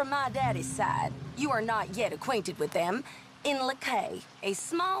 From my daddy's side, you are not yet acquainted with them, in Lacaille, a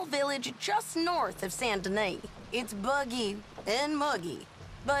small village just north of Saint Denis. It's buggy and muggy,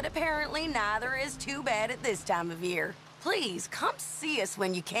 but apparently neither is too bad at this time of year. Please come see us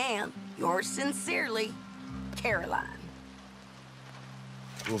when you can. Yours sincerely, Caroline.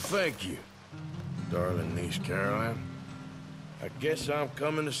 Well, thank you, darling niece Caroline. I guess I'm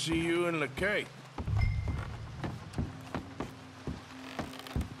coming to see you in Lacaille.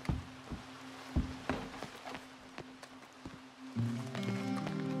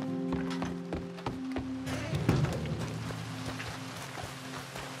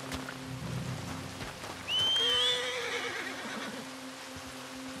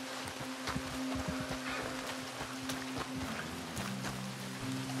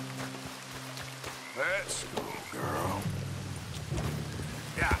 Let's go, girl.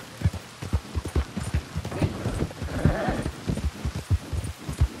 Yeah.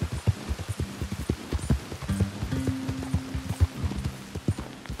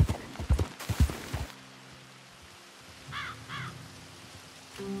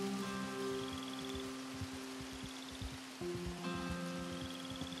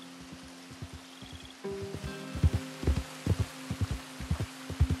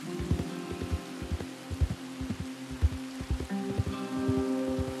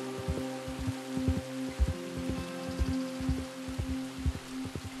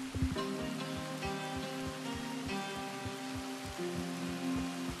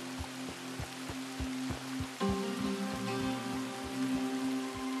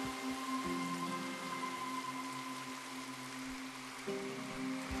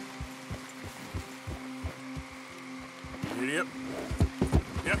 Yep.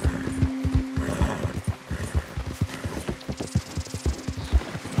 Yep.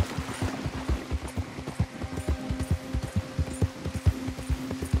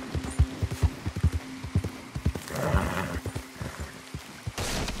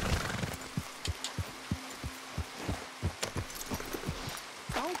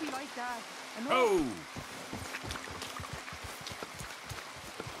 Don't be like that. I know. Oh!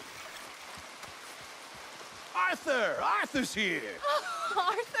 Arthur! Arthur's here!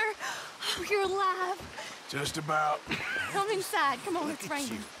 Oh, Arthur! Oh, you're alive. Just about. Come inside. Come on, it's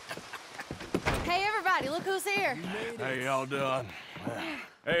raining. Hey, everybody, look who's here. How y'all doing?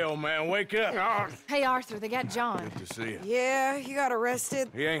 Hey, old man, wake up. Hey, Arthur, they got John. Good to see you. Yeah, he got arrested.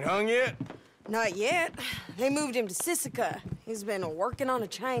 He ain't hung yet? Not yet. They moved him to Sisika. He's been working on a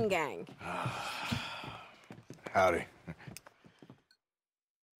chain gang. Howdy.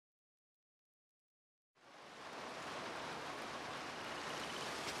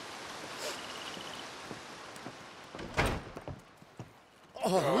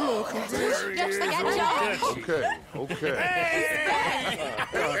 Oh, look. There he is. Okay, okay.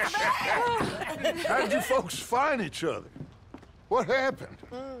 How'd you folks find each other? What happened?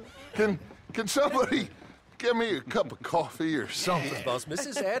 Can somebody get me a cup of coffee or something? It was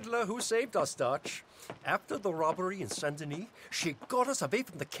Mrs. Adler who saved us, Dutch. After the robbery in Saint-Denis, she got us away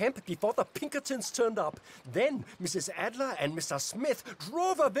from the camp before the Pinkertons turned up. Then Mrs. Adler and Mr. Smith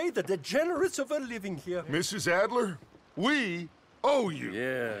drove away the degenerates who were living here. Mrs. Adler, we owe you.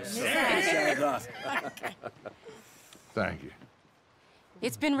 Yes. Thank you.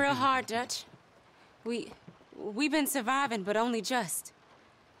 It's been real hard, Dutch. We've been surviving, but only just.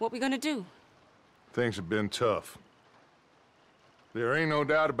 What we gonna do? Things have been tough. There ain't no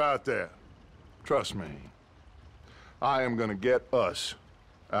doubt about that. Trust me. I am gonna get us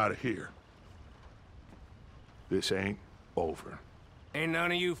out of here. This ain't over. Ain't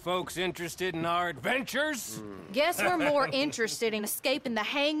none of you folks interested in our adventures? Guess we're more interested in escaping the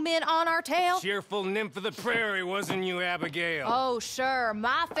hangmen on our tail. Cheerful nymph of the prairie, wasn't you, Abigail? Oh, sure.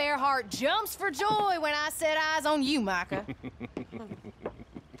 My fair heart jumps for joy when I set eyes on you, Micah.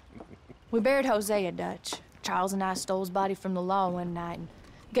 We buried Hosea, Dutch. Charles and I stole his body from the law one night and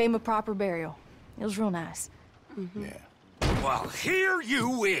gave him a proper burial. It was real nice. Yeah. Well, here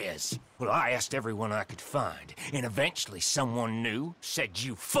you is. Well, I asked everyone I could find, and eventually someone new said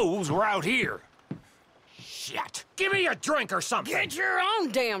you fools were out here. Shit. Give me a drink or something. Get your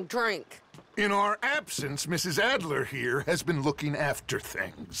own damn drink. In our absence, Mrs. Adler here has been looking after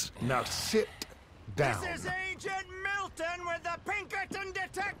things. Now sit down. This is Agent Dalton with the Pinkerton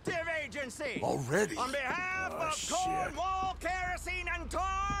Detective Agency. Already? On behalf of Cornwall, Kerosene, and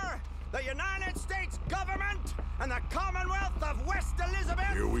Tar, the United States government, and the Commonwealth of West Elizabeth.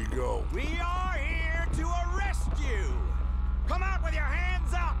 Here we go. We are here to arrest you. Come out with your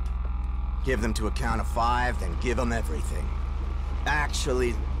hands up. Give them to a count of 5, then give them everything.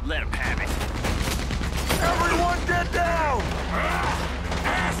 Actually, let them have it. Everyone get down!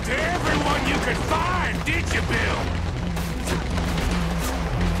 After everyone you could find, did you, Bill?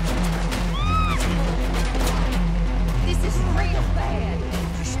 This is real bad.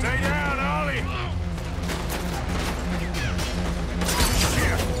 Just stay down, Ollie.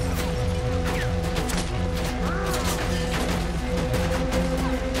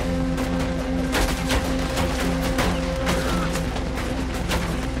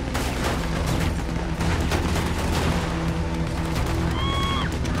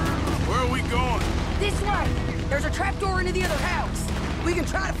 This way! There's a trapdoor into the other house. We can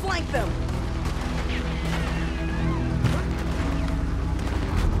try to flank them.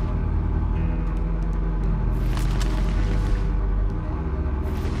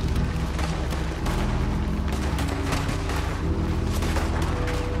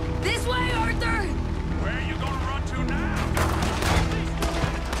 This way, Arthur! Where are you gonna run to now?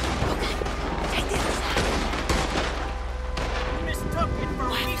 Okay, take the other side. You mistook it for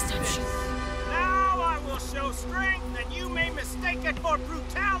weakness. Now I will show strength, and you may mistake it for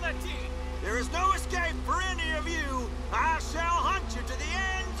brutality. There is no escape for any of you. I shall hunt you to the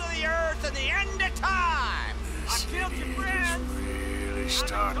ends of the earth and the end of time. I killed your friends. Really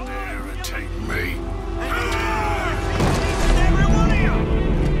start to irritate me. Every one of you.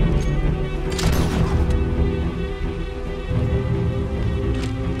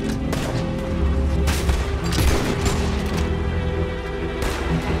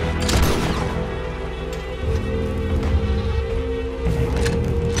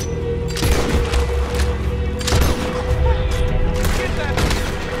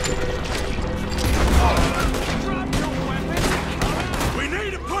 We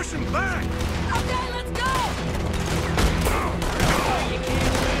need to push him back! Okay, let's go!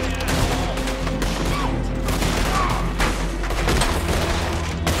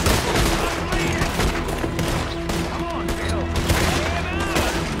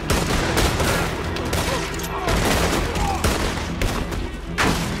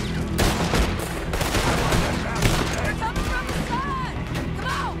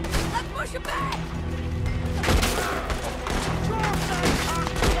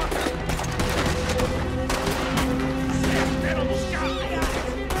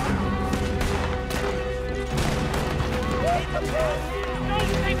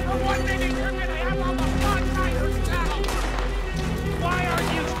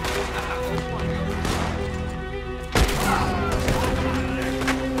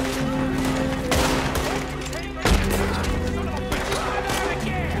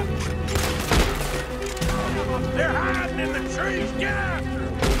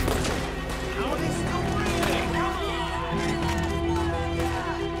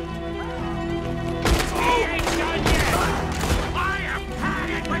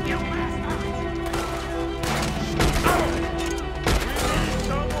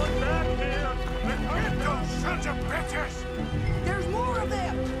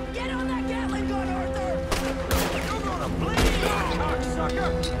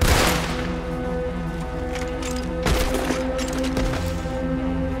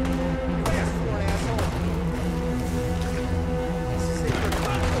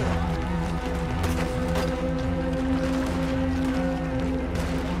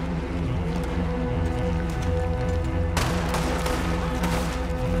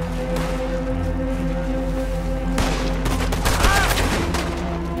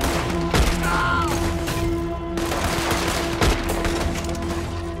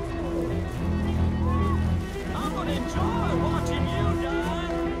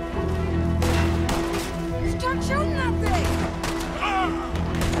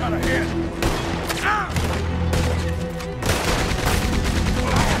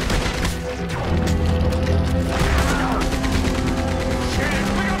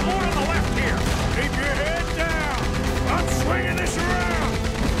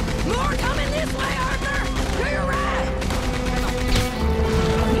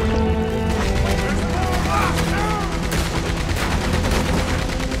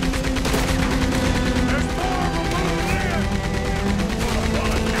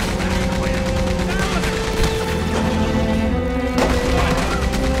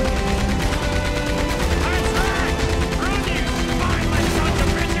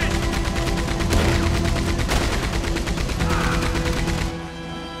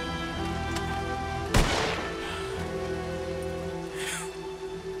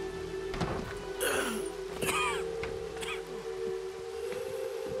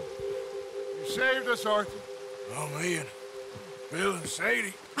 us, Arthur. Oh, me and Bill and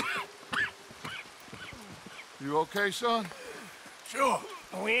Sadie. You okay, son? Sure.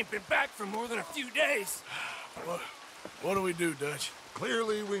 We ain't been back for more than a few days. What do we do, Dutch?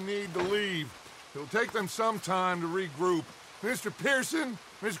 Clearly, we need to leave. It'll take them some time to regroup. Mr. Pearson,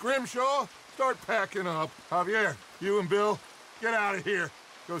 Miss Grimshaw, start packing up. Javier, you and Bill, get out of here.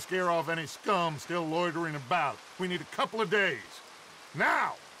 Go scare off any scum still loitering about. We need a couple of days.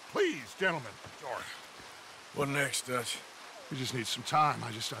 Now, please, gentlemen. Sure. What next, Dutch? We just need some time.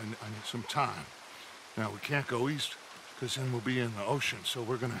 I need some time. Now, we can't go east, because then we'll be in the ocean, so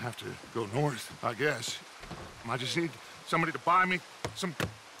we're gonna have to go north, I guess. I just need somebody to buy me some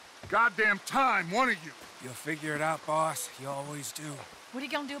goddamn time, one of you. You'll figure it out, boss. You always do. What are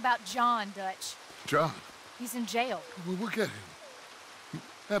you gonna do about John, Dutch? John? He's in jail. We'll get him.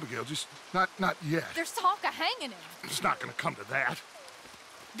 Abigail, just not yet. There's talk of hanging him. It's not gonna come to that.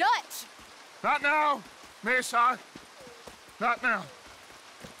 Dutch! Not now, Miss. Not now.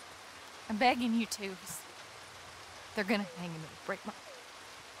 I'm begging you to. They're gonna hang him. It'll break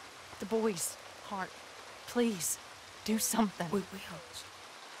the boy's heart. Please, do something. We will.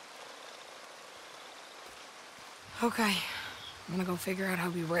 Okay. I'm gonna go figure out how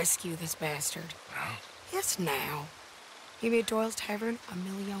we rescue this bastard. Now? Yes, now. Give me at Doyle's Tavern, a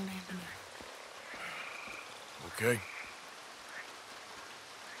million Avenue. Okay.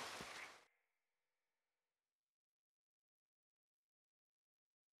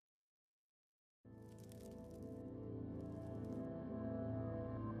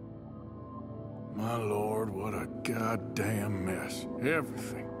 My lord, what a goddamn mess.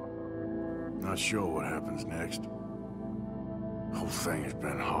 Everything. Not sure what happens next. The whole thing has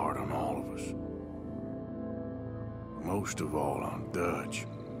been hard on all of us. Most of all on Dutch,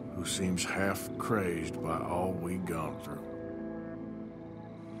 who seems half crazed by all we've gone through.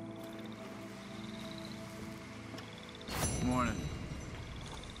 Morning.